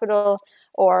venture capital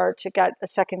or to get a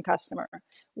second customer.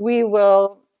 We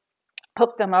will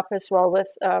hook them up as well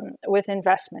with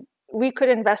investment. We could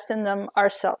invest in them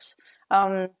ourselves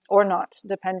or not,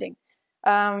 depending.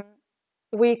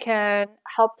 We can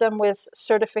help them with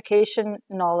certification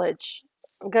knowledge,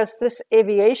 because this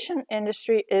aviation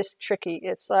industry is tricky.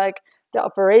 It's like the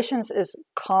operations is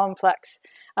complex.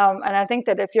 And I think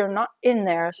that if you're not in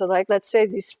there, so like, let's say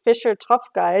these Fischer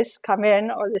Tropsch guys come in,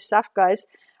 or the SAF guys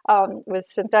with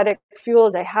synthetic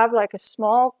fuel, they have like a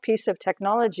small piece of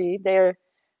technology. They're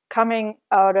coming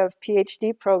out of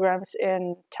PhD programs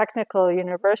in technical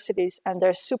universities, and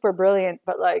they're super brilliant,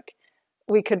 but like,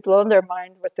 we could blow their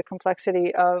mind with the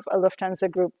complexity of a Lufthansa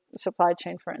Group supply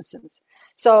chain, for instance.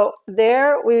 So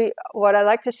what I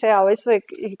like to say, I always, like,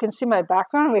 you can see my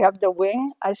background, we have the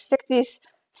wing. I stick these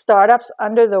startups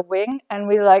under the wing, and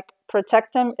we like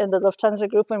protect them in the Lufthansa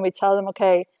Group, and we tell them,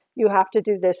 okay, you have to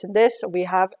do this and this. We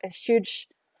have a huge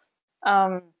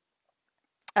bunch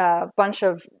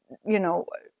of,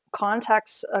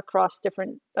 contacts across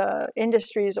different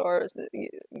industries or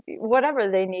whatever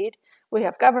they need. We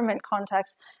have government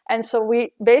contacts. And so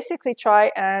we basically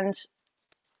try and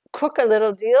cook a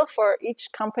little deal for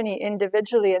each company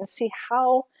individually and see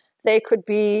how they could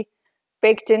be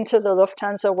baked into the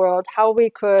Lufthansa world, how we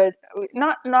could,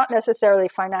 not necessarily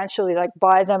financially, like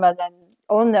buy them and then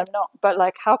own them, no, but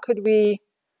like how could we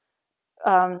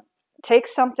take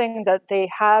something that they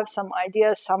have, some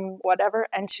ideas, some whatever,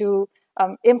 and to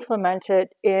implement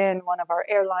it in one of our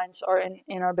airlines or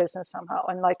in our business somehow,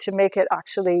 and like to make it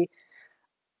actually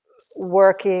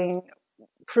working,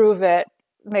 prove it,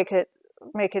 make it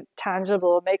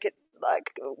tangible, make it like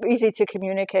easy to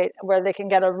communicate, where they can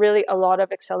get a lot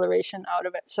of acceleration out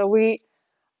of it. So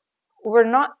we're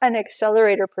not an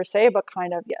accelerator per se, but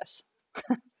kind of, yes.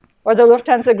 Or the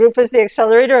Lufthansa Group is the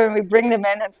accelerator, and we bring them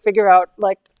in and figure out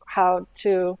like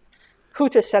who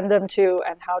to send them to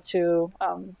and how to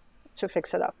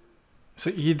fix it up. So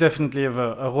you definitely have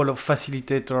a role of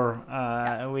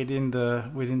facilitator within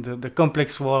the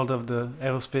complex world of the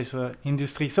aerospace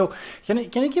industry. So can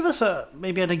you give us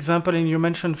maybe an example? And you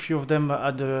mentioned a few of them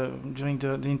during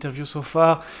the interview so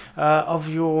far of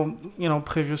your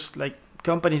previous like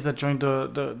companies that joined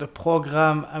the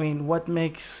program. I mean, what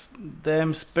makes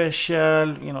them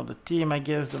special? The team, I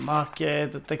guess, the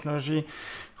market, the technology.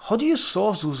 How do you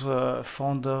source those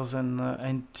founders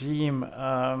and team?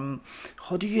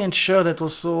 How do you ensure that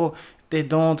also they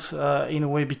don't in a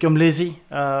way become lazy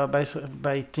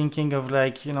by thinking of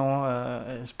like,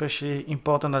 especially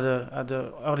important at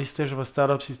the early stage of a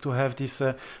startups is to have this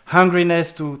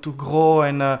hungriness to grow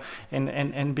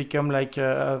and become like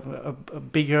a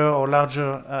bigger or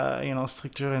larger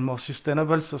structure and more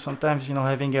sustainable. So sometimes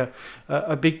having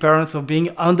a big parents or being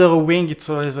under a wing, it's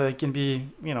always can be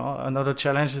another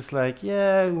challenge. It's like,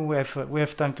 yeah, we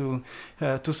have time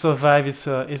to survive.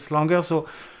 It's longer. So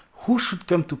who should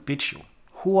come to pitch you?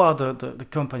 Who are the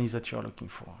companies that you're looking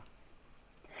for?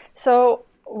 So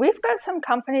we've got some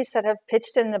companies that have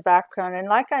pitched in the background. And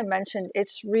like I mentioned,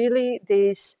 it's really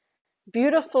these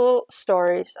beautiful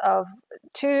stories of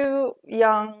two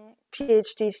young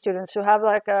PhD students who have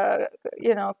like a,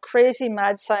 crazy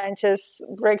mad scientist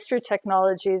breakthrough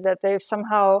technology that they've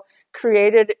somehow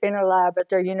created in a lab at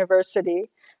their university.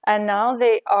 And now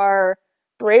they are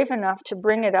brave enough to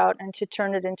bring it out and to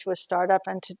turn it into a startup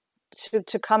and to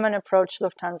come and approach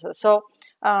Lufthansa. So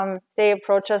they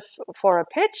approach us for a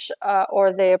pitch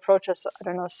or they approach us, I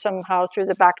don't know, somehow through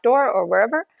the back door or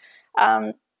wherever.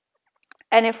 And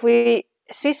if we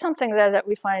see something there that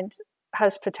we find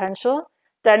has potential,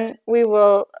 then we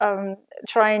will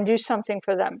try and do something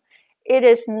for them. It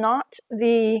is not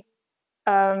the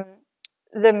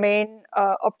main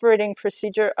operating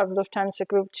procedure of Lufthansa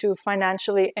Group to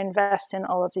financially invest in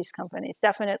all of these companies.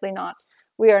 Definitely not.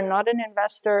 We are not an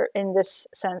investor in this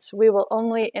sense. We will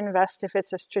only invest if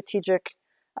it's a strategic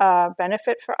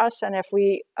benefit for us, and if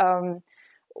we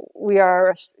are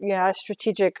a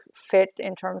strategic fit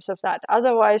in terms of that.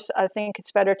 Otherwise, I think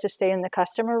it's better to stay in the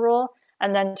customer role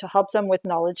and then to help them with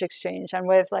knowledge exchange and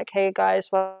with like, hey guys,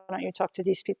 why don't you talk to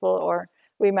these people? Or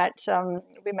we met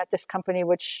this company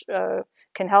which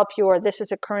can help you, or this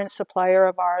is a current supplier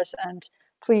of ours, and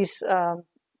please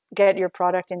get your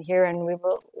product in here and we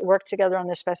will work together on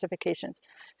the specifications.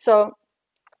 So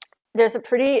there's a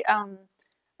pretty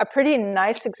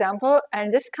nice example,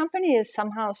 and this company is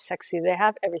somehow sexy. They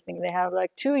have everything. They have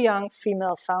like two young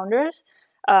female founders,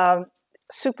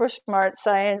 super smart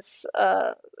science,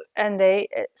 and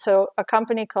so a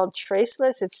company called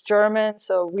Traceless. It's German,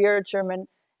 so we're German.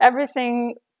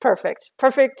 Everything perfect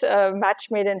match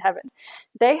made in heaven.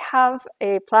 They have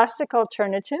a plastic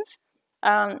alternative,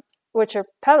 which are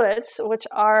pellets, which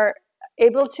are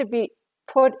able to be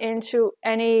put into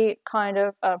any kind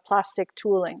of plastic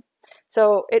tooling.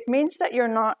 So it means that you're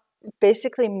not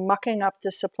basically mucking up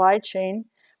the supply chain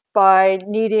by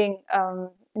needing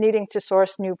to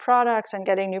source new products and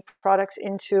getting new products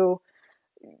into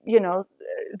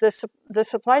the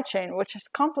supply chain, which is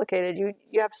complicated.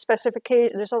 You have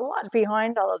specifications. There's a lot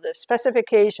behind all of this.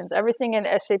 Specifications, everything in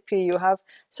SAP. You have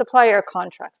supplier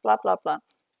contracts, blah blah blah.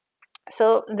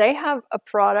 So they have a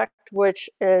product which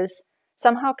is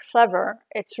somehow clever.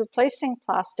 It's replacing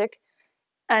plastic,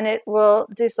 and it will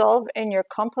dissolve in your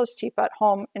compost heap at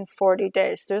home in 40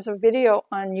 days. There's a video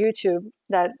on YouTube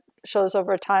that shows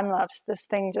over time lapse. This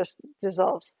thing just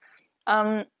dissolves.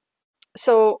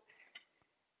 So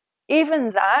even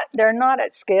that, they're not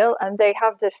at scale, and they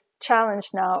have this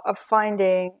challenge now of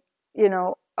finding,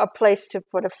 a place to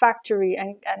put a factory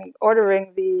and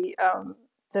ordering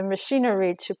the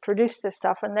machinery to produce this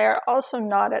stuff. And they're also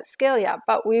not at scale yet,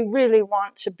 but we really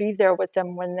want to be there with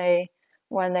them when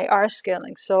they are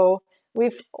scaling. So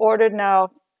we've ordered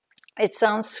now. It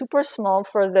sounds super small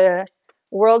for the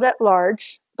world at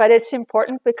large, but it's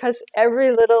important because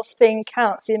every little thing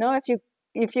counts.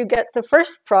 If you get the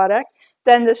first product,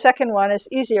 then the second one is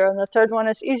easier, and the third one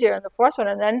is easier, and the fourth one,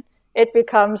 and then it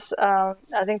becomes, I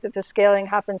think that the scaling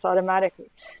happens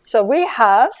automatically. So we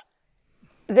have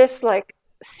this like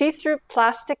see-through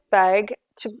plastic bag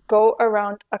to go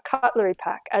around a cutlery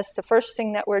pack as the first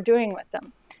thing that we're doing with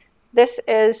them. This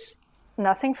is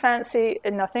nothing fancy,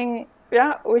 nothing,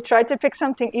 we tried to pick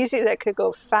something easy that could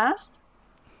go fast,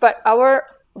 but our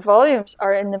volumes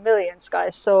are in the millions,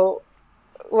 guys. So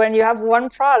when you have one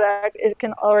product, it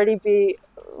can already be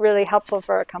really helpful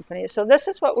for a company. So this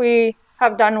is what we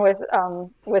have done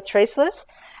with Traceless.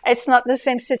 It's not the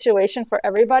same situation for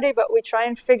everybody, but we try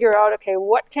and figure out, okay,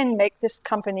 what can make this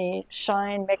company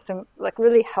shine, make them like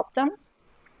really help them.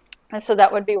 And so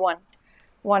that would be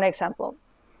one example.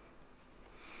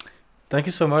 Thank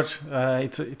you so much.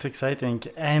 It's exciting.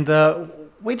 And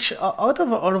which out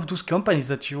of all of those companies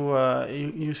that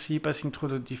you see passing through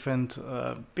the different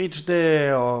pitch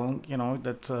day, or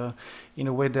that in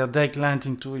a way they're direct land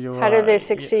into your. How do they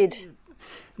succeed?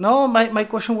 No, my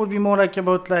question would be more like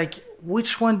about like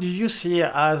which one do you see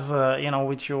as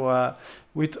with your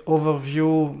with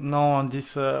overview now on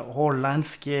this whole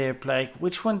landscape? Like,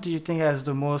 which one do you think has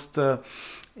the most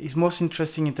is most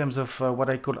interesting in terms of what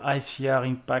I call ICR,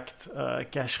 impact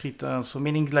cash return? So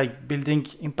meaning like building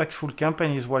impactful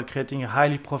companies while creating a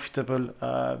highly profitable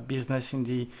business in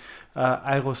the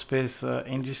aerospace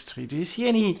industry. Do you see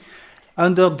any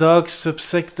underdogs,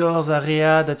 subsectors,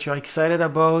 area that you're excited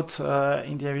about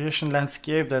in the aviation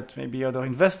landscape that maybe other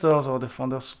investors or the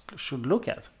founders should look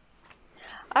at?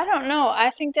 I don't know. I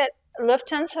think that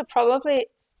Lufthansa probably,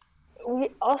 we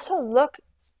also look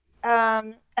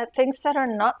at things that are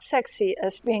not sexy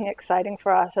as being exciting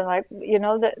for us, and like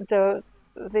the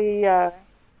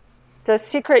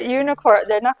secret unicorn.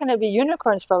 They're not going to be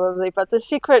unicorns probably, but the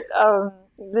secret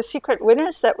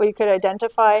winners that we could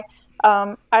identify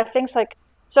are things like.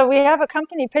 So we have a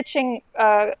company pitching,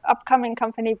 upcoming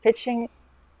company pitching,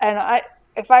 and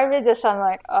if I read this, I'm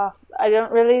like, oh, I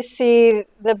don't really see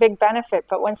the big benefit.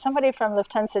 But when somebody from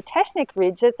Lufthansa Technik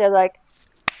reads it, they're like,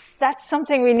 that's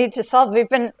something we need to solve. We've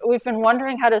been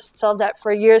wondering how to solve that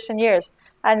for years and years.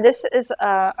 And this is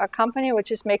a company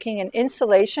which is making an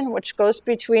insulation which goes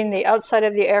between the outside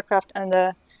of the aircraft and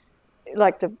the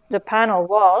panel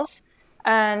walls.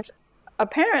 And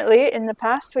apparently, in the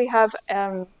past, we have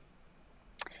a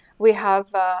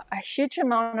huge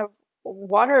amount of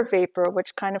water vapor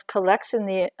which kind of collects in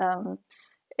the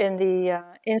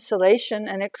insulation,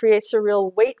 and it creates a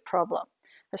real weight problem.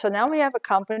 So now we have a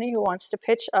company who wants to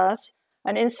pitch us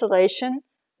an insulation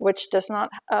which does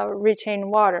not retain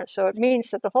water. So it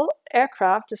means that the whole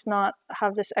aircraft does not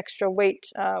have this extra weight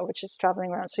which is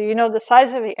traveling around. So you know the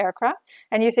size of the aircraft,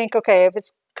 and you think, okay, if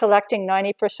it's collecting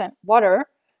 90% water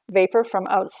vapor from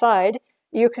outside,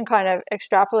 you can kind of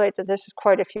extrapolate that this is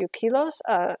quite a few kilos.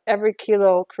 Every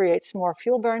kilo creates more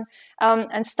fuel burn.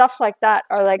 And stuff like that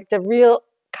are like the real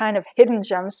kind of hidden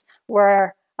gems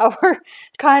where our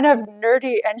kind of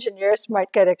nerdy engineers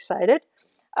might get excited.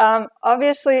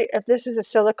 Obviously, if this is a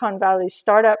Silicon Valley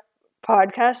startup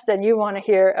podcast, then you want to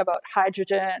hear about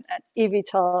hydrogen and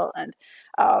eVTOL and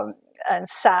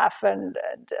SAF and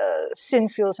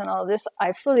synfuels and all of this.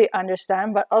 I fully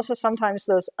understand, but also sometimes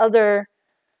those other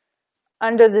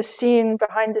under the scene,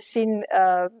 behind the scene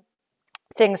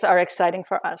things are exciting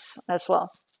for us as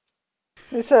well.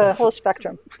 It's a whole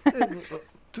spectrum.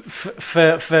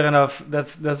 Fair enough.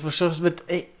 That's for sure. But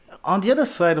on the other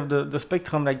side of the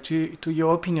spectrum, like to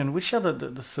your opinion, which are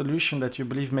the solution that you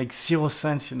believe makes zero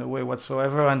sense in a way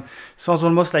whatsoever and sounds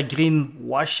almost like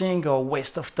greenwashing or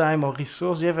waste of time or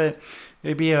resource? Do you have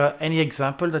maybe any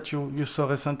example that you saw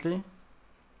recently?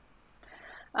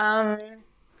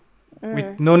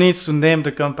 With no need to name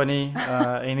the company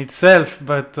in itself,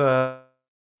 but I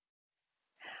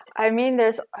mean,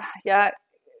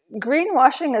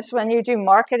 greenwashing is when you do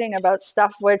marketing about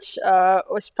stuff which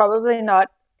was probably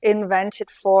not invented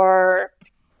for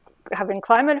having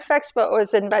climate effects, but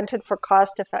was invented for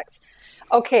cost effects.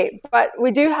 Okay, but we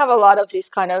do have a lot of these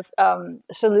kind of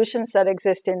solutions that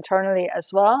exist internally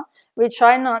as well. We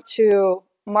try not to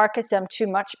market them too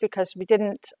much because we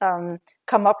didn't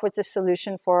come up with the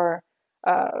solution for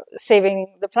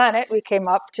saving the planet. We came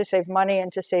up to save money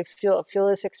and to save fuel. Fuel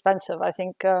is expensive. I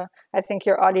think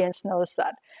your audience knows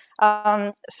that.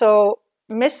 So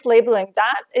mislabeling,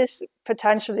 that is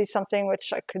potentially something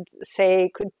which I could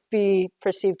say could be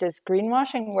perceived as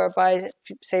greenwashing, whereby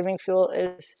saving fuel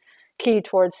is key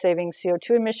towards saving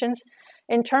CO2 emissions.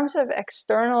 In terms of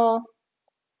external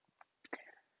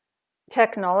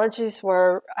technologies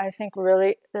where I think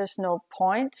really there's no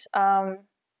point,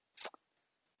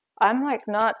 I'm like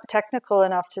not technical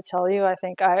enough to tell you. I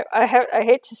think I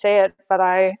hate to say it, but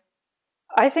I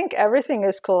think everything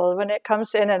is cool when it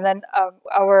comes in, and then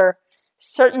our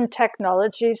certain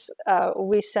technologies,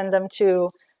 we send them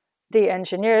to the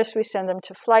engineers, we send them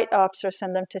to flight ops or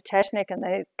send them to Technik, and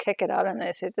they kick it out and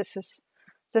they say, this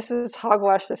is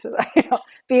hogwash, this is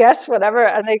BS, whatever,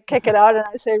 and they kick it out, and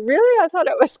I say, really? I thought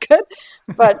it was good.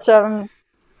 But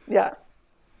yeah.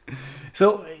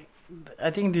 So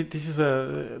I think this is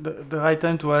the right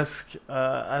time to ask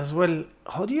as well,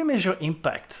 how do you measure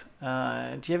impact?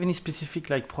 Do you have any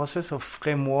specific process or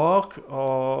framework,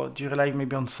 or do you rely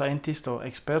maybe on scientists or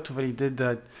experts to validate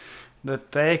that the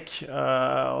tech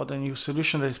or the new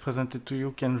solution that is presented to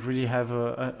you can really have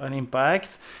an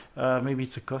impact? Maybe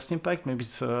it's a cost impact, maybe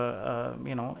it's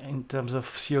in terms of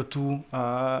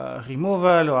CO2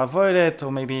 removal or avoided,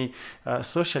 or maybe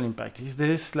social impact. Is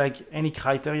this any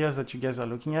criteria that you guys are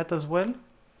looking at as well?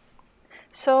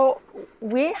 So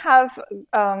we have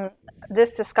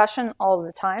this discussion all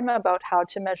the time about how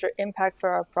to measure impact for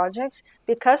our projects.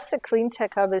 Because the Clean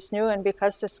Tech Hub is new, and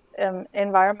because this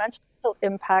environmental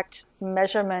impact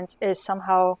measurement is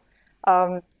somehow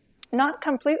not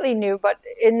completely new, but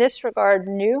in this regard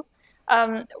new.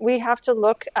 We have to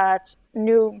look at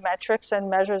new metrics and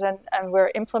measures, and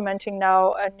we're implementing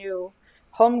now a new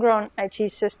homegrown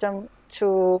IT system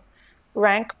to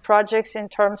rank projects in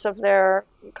terms of their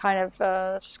kind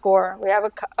of score. We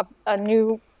have a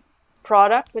new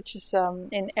product, which is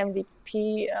in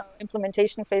MVP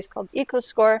implementation phase called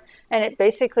EcoScore, and it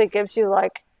basically gives you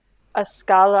like a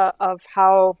scala of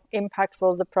how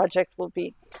impactful the project will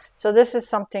be. So this is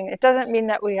something, it doesn't mean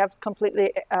that we have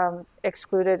completely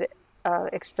excluded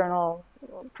external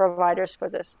providers for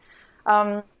this.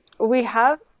 We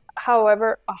have,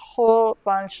 however, a whole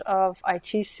bunch of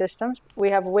IT systems. We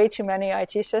have way too many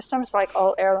IT systems, like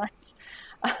all airlines.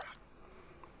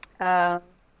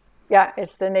 Yeah,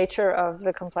 it's the nature of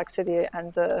the complexity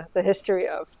and the history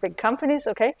of big companies.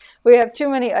 Okay, we have too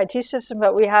many IT systems,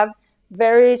 but we have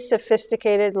very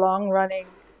sophisticated, long-running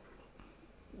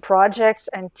projects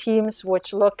and teams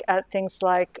which look at things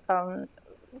like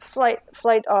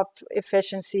flight op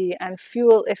efficiency and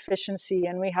fuel efficiency,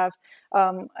 and we have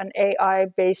an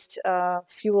AI-based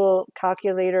fuel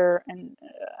calculator and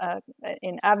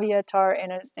in Aviator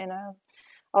in a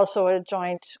also a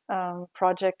joint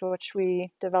project which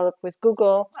we developed with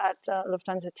Google at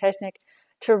Lufthansa Technik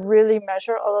to really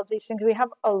measure all of these things. We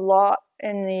have a lot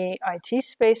in the IT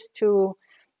space to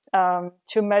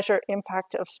measure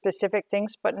impact of specific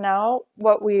things, but now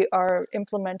what we are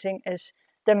implementing is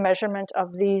the measurement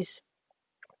of these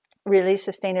really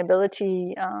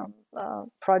sustainability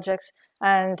projects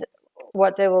and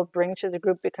what they will bring to the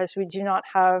group, because we do not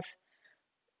have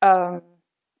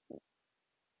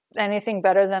anything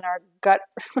better than our gut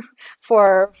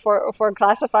for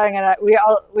classifying it. We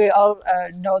all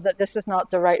know that this is not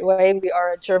the right way. We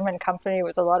are a German company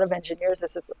with a lot of engineers.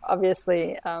 This is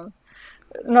obviously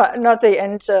not the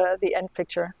end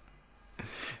picture.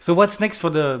 So what's next for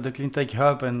the CleanTech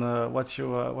Hub, and what's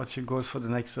your goals for the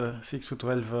next 6 to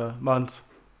 12 months?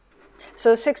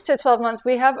 So 6 to 12 months,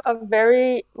 we have a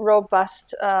very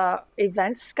robust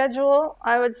event schedule,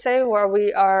 I would say, where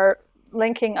we are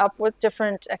linking up with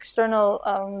different external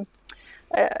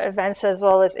events as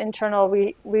well as internal.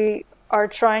 We are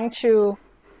trying to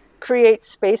create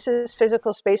spaces,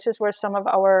 physical spaces, where some of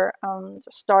our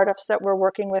startups that we're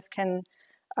working with can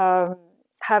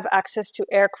have access to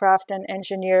aircraft and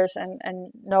engineers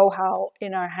and know-how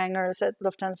in our hangars at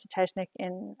Lufthansa Technik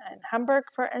in Hamburg,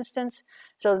 for instance.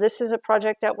 So this is a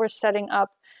project that we're setting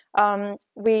up.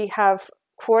 We have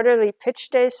quarterly pitch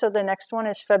days. So the next one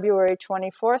is February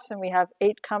 24th, and we have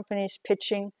 8 companies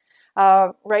pitching.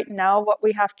 Right now, what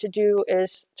we have to do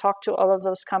is talk to all of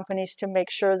those companies to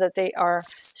make sure that they are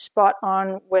spot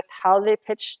on with how they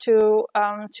pitch to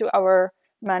our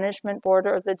management board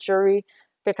or the jury,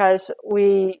 because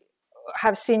we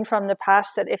have seen from the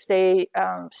past that if they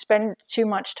spend too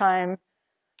much time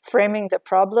framing the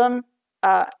problem,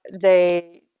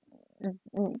 they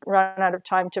run out of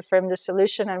time to frame the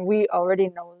solution, and we already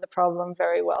know the problem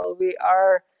very well. We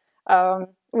are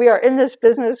in this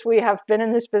business. We have been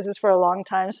in this business for a long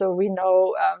time, so we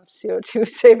know CO2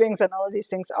 savings and all of these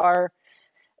things are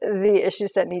the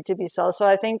issues that need to be solved. So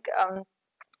I think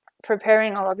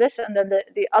preparing all of this, and then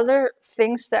the other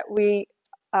things that we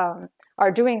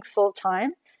are doing full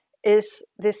time is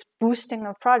this boosting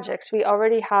of projects. We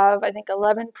already have, I think,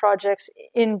 11 projects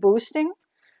in boosting.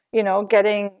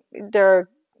 They're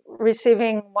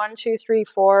receiving 1, 2, 3,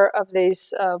 4 of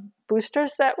these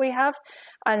boosters that we have.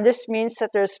 And this means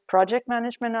that there's project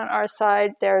management on our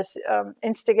side. There's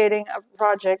instigating a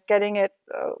project, getting it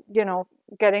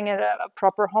a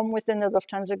proper home within the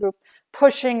Lufthansa Group,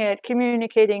 pushing it,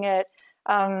 communicating it.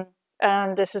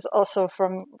 And this is also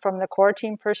from the core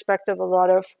team perspective, a lot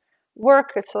of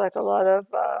work. It's like a lot of,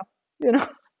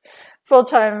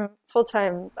 full-time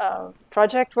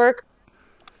project work.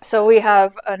 So we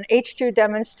have an H2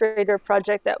 demonstrator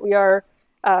project that we are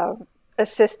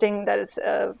assisting, that is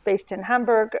based in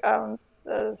Hamburg.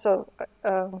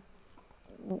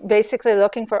 Basically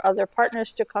looking for other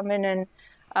partners to come in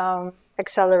and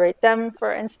accelerate them.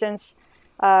 For instance,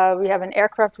 we have an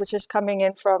aircraft which is coming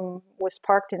in was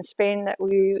parked in Spain, that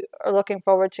we are looking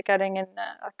forward to getting in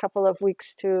a couple of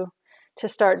weeks to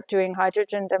start doing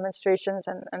hydrogen demonstrations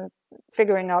and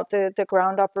figuring out the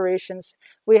ground operations.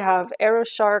 We have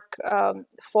AeroShark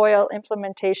foil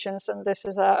implementations, and this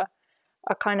is a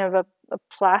kind of a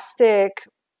plastic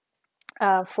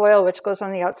foil which goes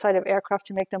on the outside of aircraft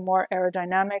to make them more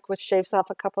aerodynamic, which shaves off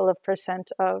a couple of %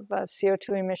 of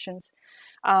CO2 emissions.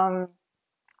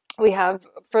 We have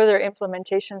further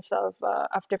implementations of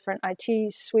different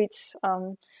IT suites,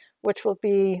 which will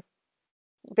be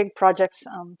big projects.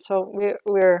 So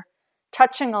we're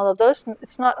touching all of those.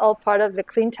 It's not all part of the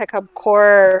Clean Tech Hub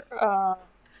core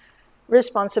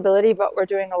responsibility, but we're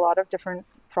doing a lot of different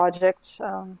projects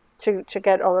to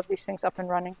get all of these things up and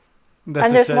running. That's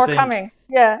and there's more exciting. coming.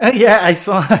 Yeah. Yeah, I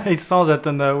saw that,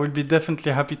 and we'll be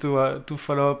definitely happy to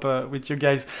follow up with you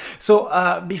guys. So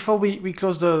before we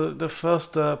close the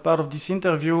first part of this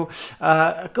interview,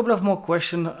 a couple of more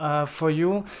questions for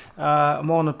you,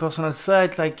 more on a personal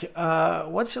side. Like,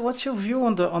 what's your view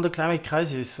on the climate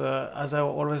crisis? As I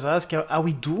always ask, are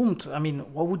we doomed? I mean,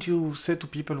 what would you say to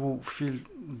people who feel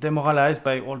demoralized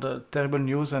by all the terrible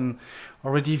news and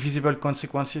already visible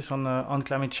consequences on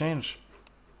climate change?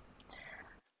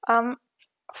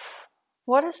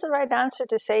 What is the right answer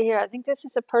to say here? I think this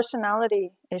is a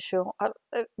personality issue.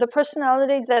 The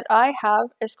personality that I have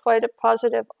is quite a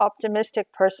positive,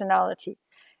 optimistic personality.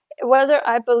 Whether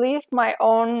I believe my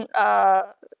own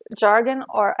jargon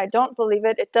or I don't believe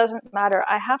it, it doesn't matter.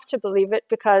 I have to believe it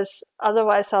because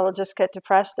otherwise I will just get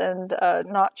depressed and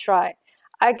not try.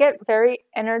 I get very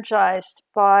energized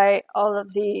by all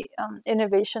of the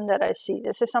innovation that I see.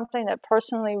 This is something that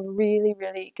personally really,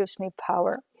 really gives me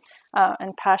power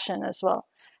and passion as well.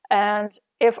 And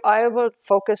if I would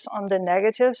focus on the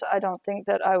negatives, I don't think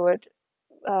that I would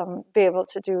be able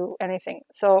to do anything.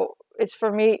 So it's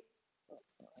for me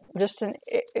just an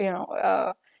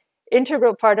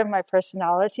integral part of my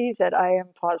personality that I am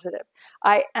positive.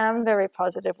 I am very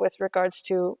positive with regards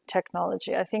to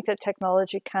technology. I think that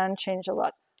technology can change a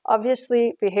lot.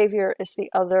 Obviously, behavior is the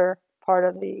other part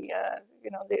of the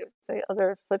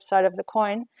other flip side of the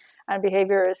coin, and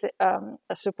behavior is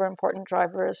a super important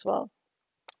driver as well.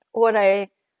 What I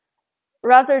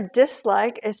rather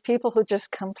dislike is people who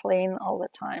just complain all the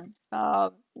time.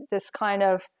 This kind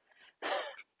of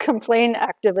complain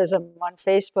activism on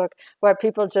Facebook, where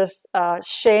people just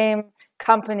shame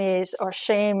companies or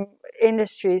shame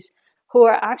industries who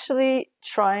are actually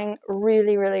trying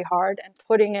really, really hard and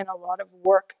putting in a lot of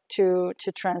work to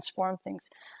transform things.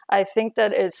 I think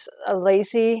that it's a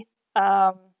lazy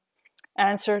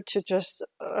answer to just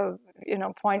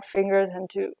point fingers and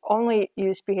to only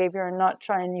use behavior and not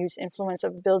try and use influence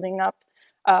of building up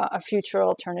a future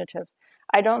alternative.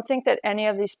 I don't think that any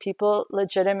of these people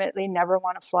legitimately never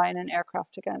want to fly in an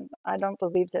aircraft again. I don't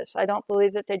believe this. I don't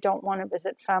believe that they don't want to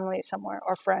visit family somewhere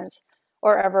or friends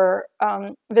or ever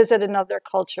visit another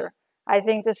culture. I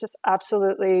think this is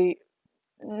absolutely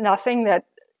nothing that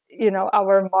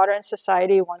our modern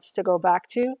society wants to go back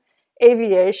to.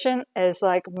 Aviation is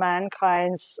like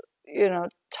mankind's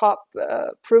top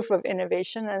proof of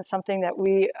innovation, and something that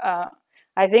we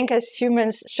I think as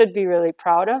humans should be really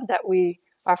proud of, that we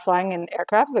are flying an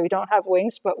aircraft, but we don't have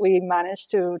wings, but we managed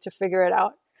to figure it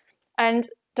out. And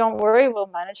don't worry,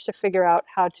 we'll manage to figure out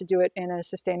how to do it in a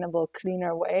sustainable,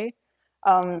 cleaner way.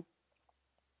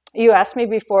 You asked me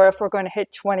before if we're going to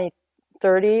hit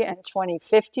 2030 and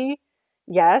 2050.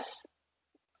 Yes,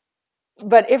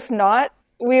 but if not,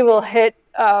 we will hit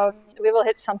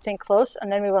something close,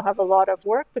 and then we will have a lot of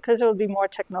work because there will be more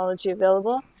technology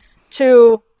available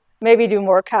to maybe do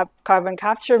more carbon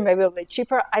capture. Maybe it'll be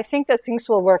cheaper. I think that things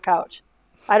will work out.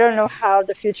 I don't know how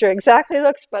the future exactly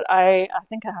looks, but I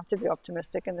think I have to be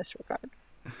optimistic in this regard.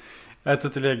 I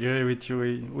totally agree with you.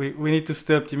 We need to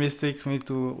stay optimistic. We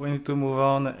need to move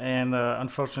on. And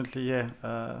unfortunately,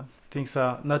 things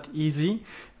are not easy.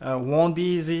 Won't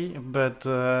be easy. But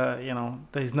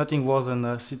there is nothing worse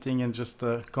than sitting and just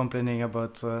complaining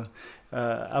about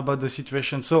the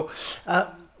situation. So.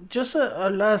 Just a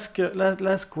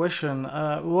last question. We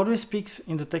always speak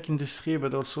in the tech industry,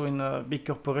 but also in a big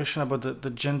corporation, about the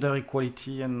gender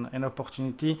equality and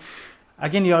opportunity.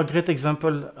 Again, you are a great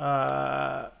example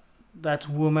that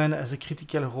women has a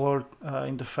critical role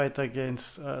in the fight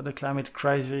against the climate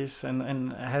crisis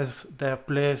and has their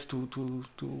place to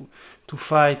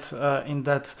fight in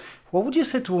that. What would you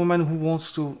say to a woman who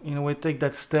wants to, in a way, take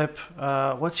that step?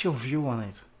 What's your view on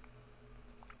it?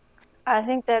 I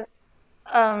think that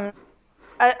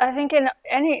I think in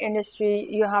any industry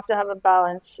you have to have a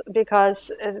balance,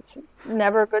 because it's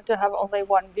never good to have only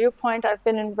one viewpoint. I've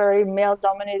been in very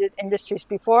male-dominated industries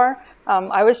before.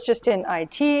 I was just in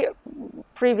IT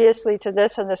previously to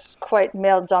this, and this is quite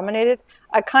male-dominated.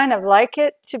 I kind of like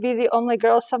it to be the only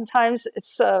girl sometimes.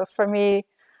 It's for me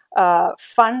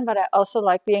fun, but I also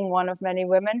like being one of many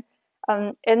women.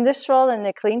 In this role in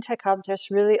the Clean Tech Hub, there's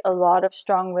really a lot of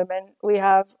strong women. We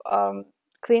have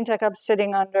Clean Tech Hub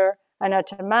sitting under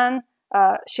Annette Mann.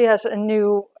 She has a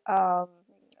new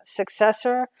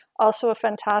successor, also a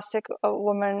fantastic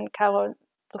woman, Carol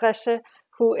Dresche,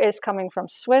 who is coming from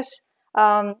Swiss.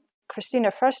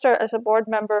 Christina Förster as a board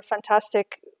member,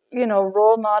 fantastic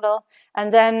role model.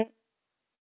 And then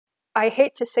I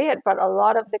hate to say it, but a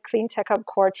lot of the Clean Tech Hub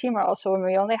core team are also women.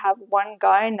 We only have one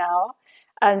guy now,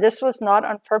 and this was not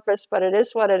on purpose, but it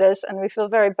is what it is. And we feel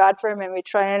very bad for him, and we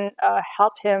try and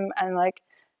help him and like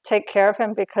take care of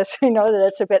him because we know that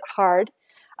it's a bit hard.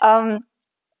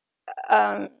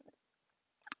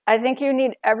 I think you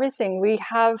need everything. We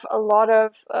have a lot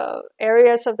of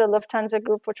areas of the Lufthansa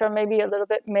Group which are maybe a little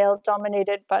bit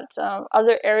male-dominated, but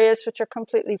other areas which are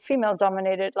completely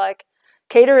female-dominated, like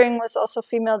catering was also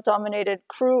female-dominated,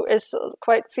 crew is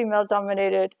quite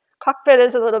female-dominated, cockpit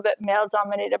is a little bit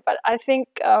male-dominated, but I think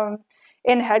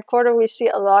in headquarters we see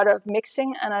a lot of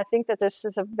mixing, and I think that this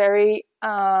is a very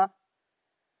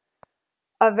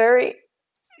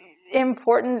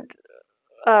important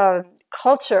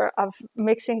culture of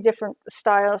mixing different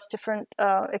styles, different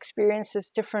experiences,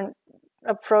 different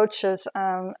approaches,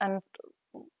 and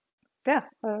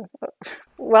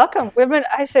welcome. Women,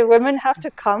 I say women have to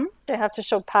come, they have to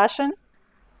show passion.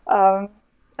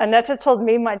 Annette told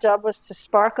me my job was to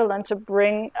sparkle and to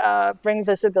bring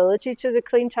visibility to the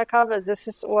Clean Tech Hub. This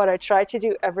is what I try to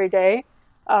do every day.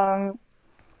 As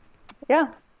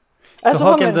so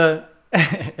a woman.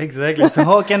 Exactly. So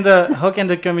how can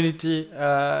the community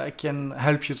can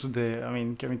help you today? I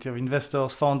mean, community of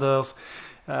investors, founders,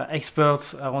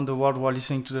 experts around the world who are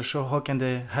listening to the show. How can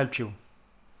they help you?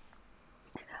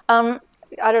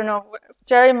 I don't know,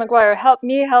 Jerry Maguire, help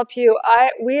me help you.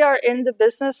 We are in the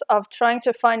business of trying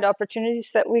to find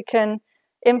opportunities that we can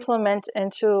implement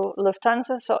into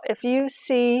Lufthansa. So if you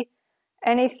see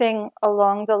anything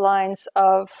along the lines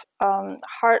of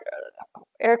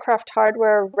aircraft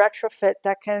hardware retrofit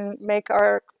that can make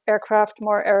our aircraft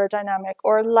more aerodynamic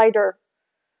or lighter,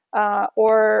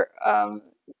 or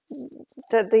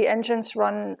that the engines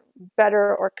run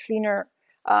better or cleaner.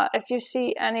 If you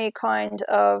see any kind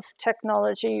of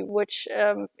technology which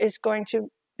is going to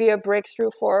be a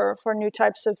breakthrough for new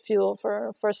types of fuel,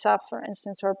 for SAF, for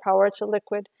instance, or power to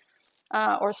liquid,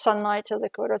 or sunlight to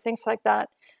liquid, or things like that,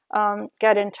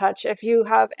 get in touch. If you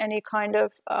have any kind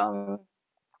of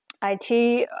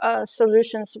IT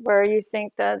solutions where you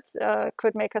think that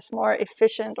could make us more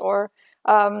efficient or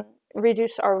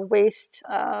reduce our waste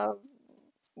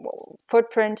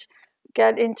footprint,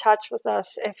 get in touch with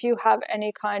us. If you have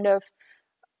any kind of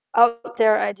out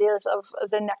there ideas of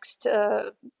the next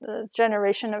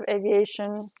generation of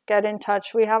aviation, get in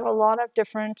touch. We have a lot of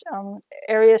different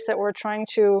areas that we're trying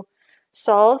to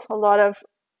solve, a lot of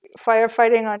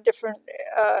firefighting on different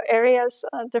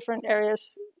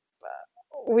areas.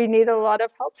 We need a lot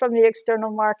of help from the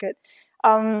external market.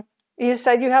 You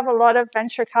said you have a lot of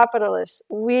venture capitalists.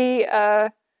 We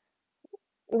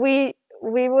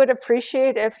would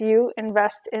appreciate if you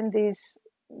invest in these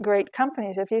great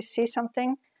companies. If you see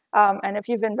something, and if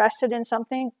you've invested in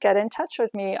something, get in touch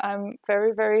with me. I'm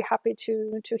very, very happy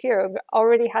to hear. I've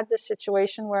already had this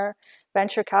situation where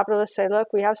venture capitalists say,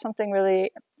 look, we have something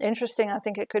really interesting. I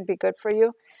think it could be good for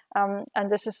you. And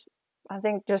this is, I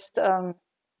think, just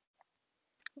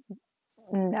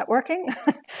networking,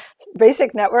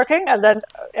 basic networking, and then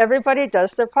everybody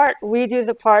does their part. We do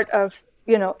the part of,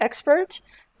 expert.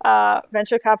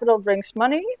 Venture capital brings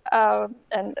money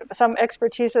and some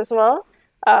expertise as well.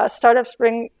 Startups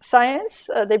bring science,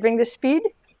 they bring the speed.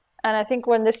 And I think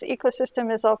when this ecosystem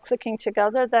is all clicking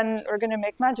together, then we're going to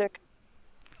make magic.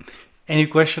 Any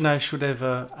question I should have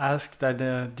asked that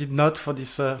did not for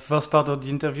this first part of the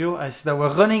interview? I see that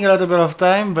we're running a little bit of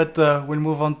time, but we'll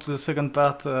move on to the second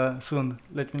part soon.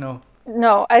 Let me know.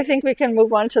 No, I think we can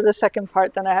move on to the second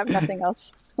part, then I have nothing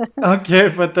else. Okay,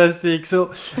 fantastic.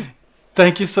 So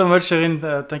thank you so much,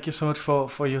 Sherin. Thank you so much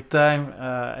for your time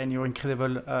and your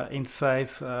incredible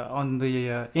insights on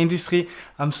the industry.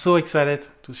 I'm so excited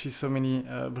to see so many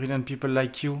brilliant people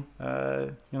like you,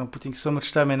 putting so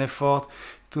much time and effort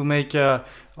to make the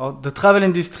travel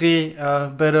industry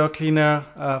better, cleaner,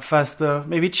 faster,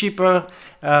 maybe cheaper.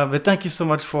 But thank you so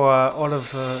much for all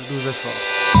of those efforts.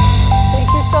 Thank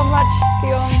you so much,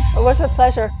 Guillaume. It was a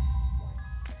pleasure.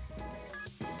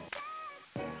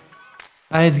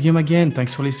 Hi, it's Guillaume again.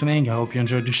 Thanks for listening. I hope you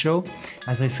enjoyed the show.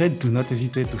 As I said, do not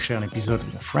hesitate to share an episode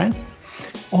with a friend.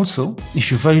 Also,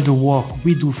 if you value the work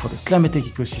we do for the climate tech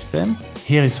ecosystem,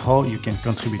 here is how you can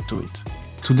contribute to it.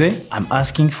 Today, I'm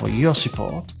asking for your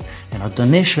support and a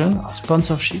donation or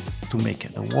sponsorship to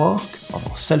make the work of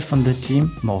our self-funded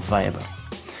team more viable.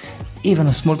 Even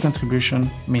a small contribution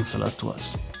means a lot to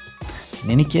us. In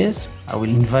any case, I will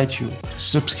invite you to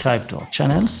subscribe to our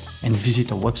channels and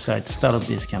visit our website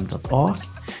startupbasecamp.org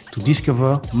to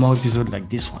discover more episodes like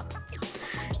this one.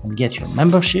 And get your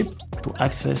membership to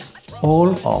access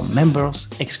all our members'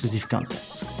 exclusive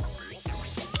content.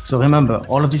 So remember,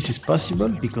 all of this is possible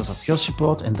because of your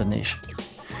support and donation.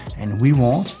 And we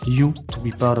want you to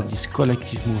be part of this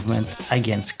collective movement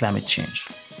against climate change.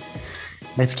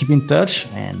 Let's keep in touch,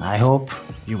 and I hope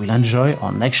you will enjoy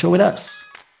our next show with us.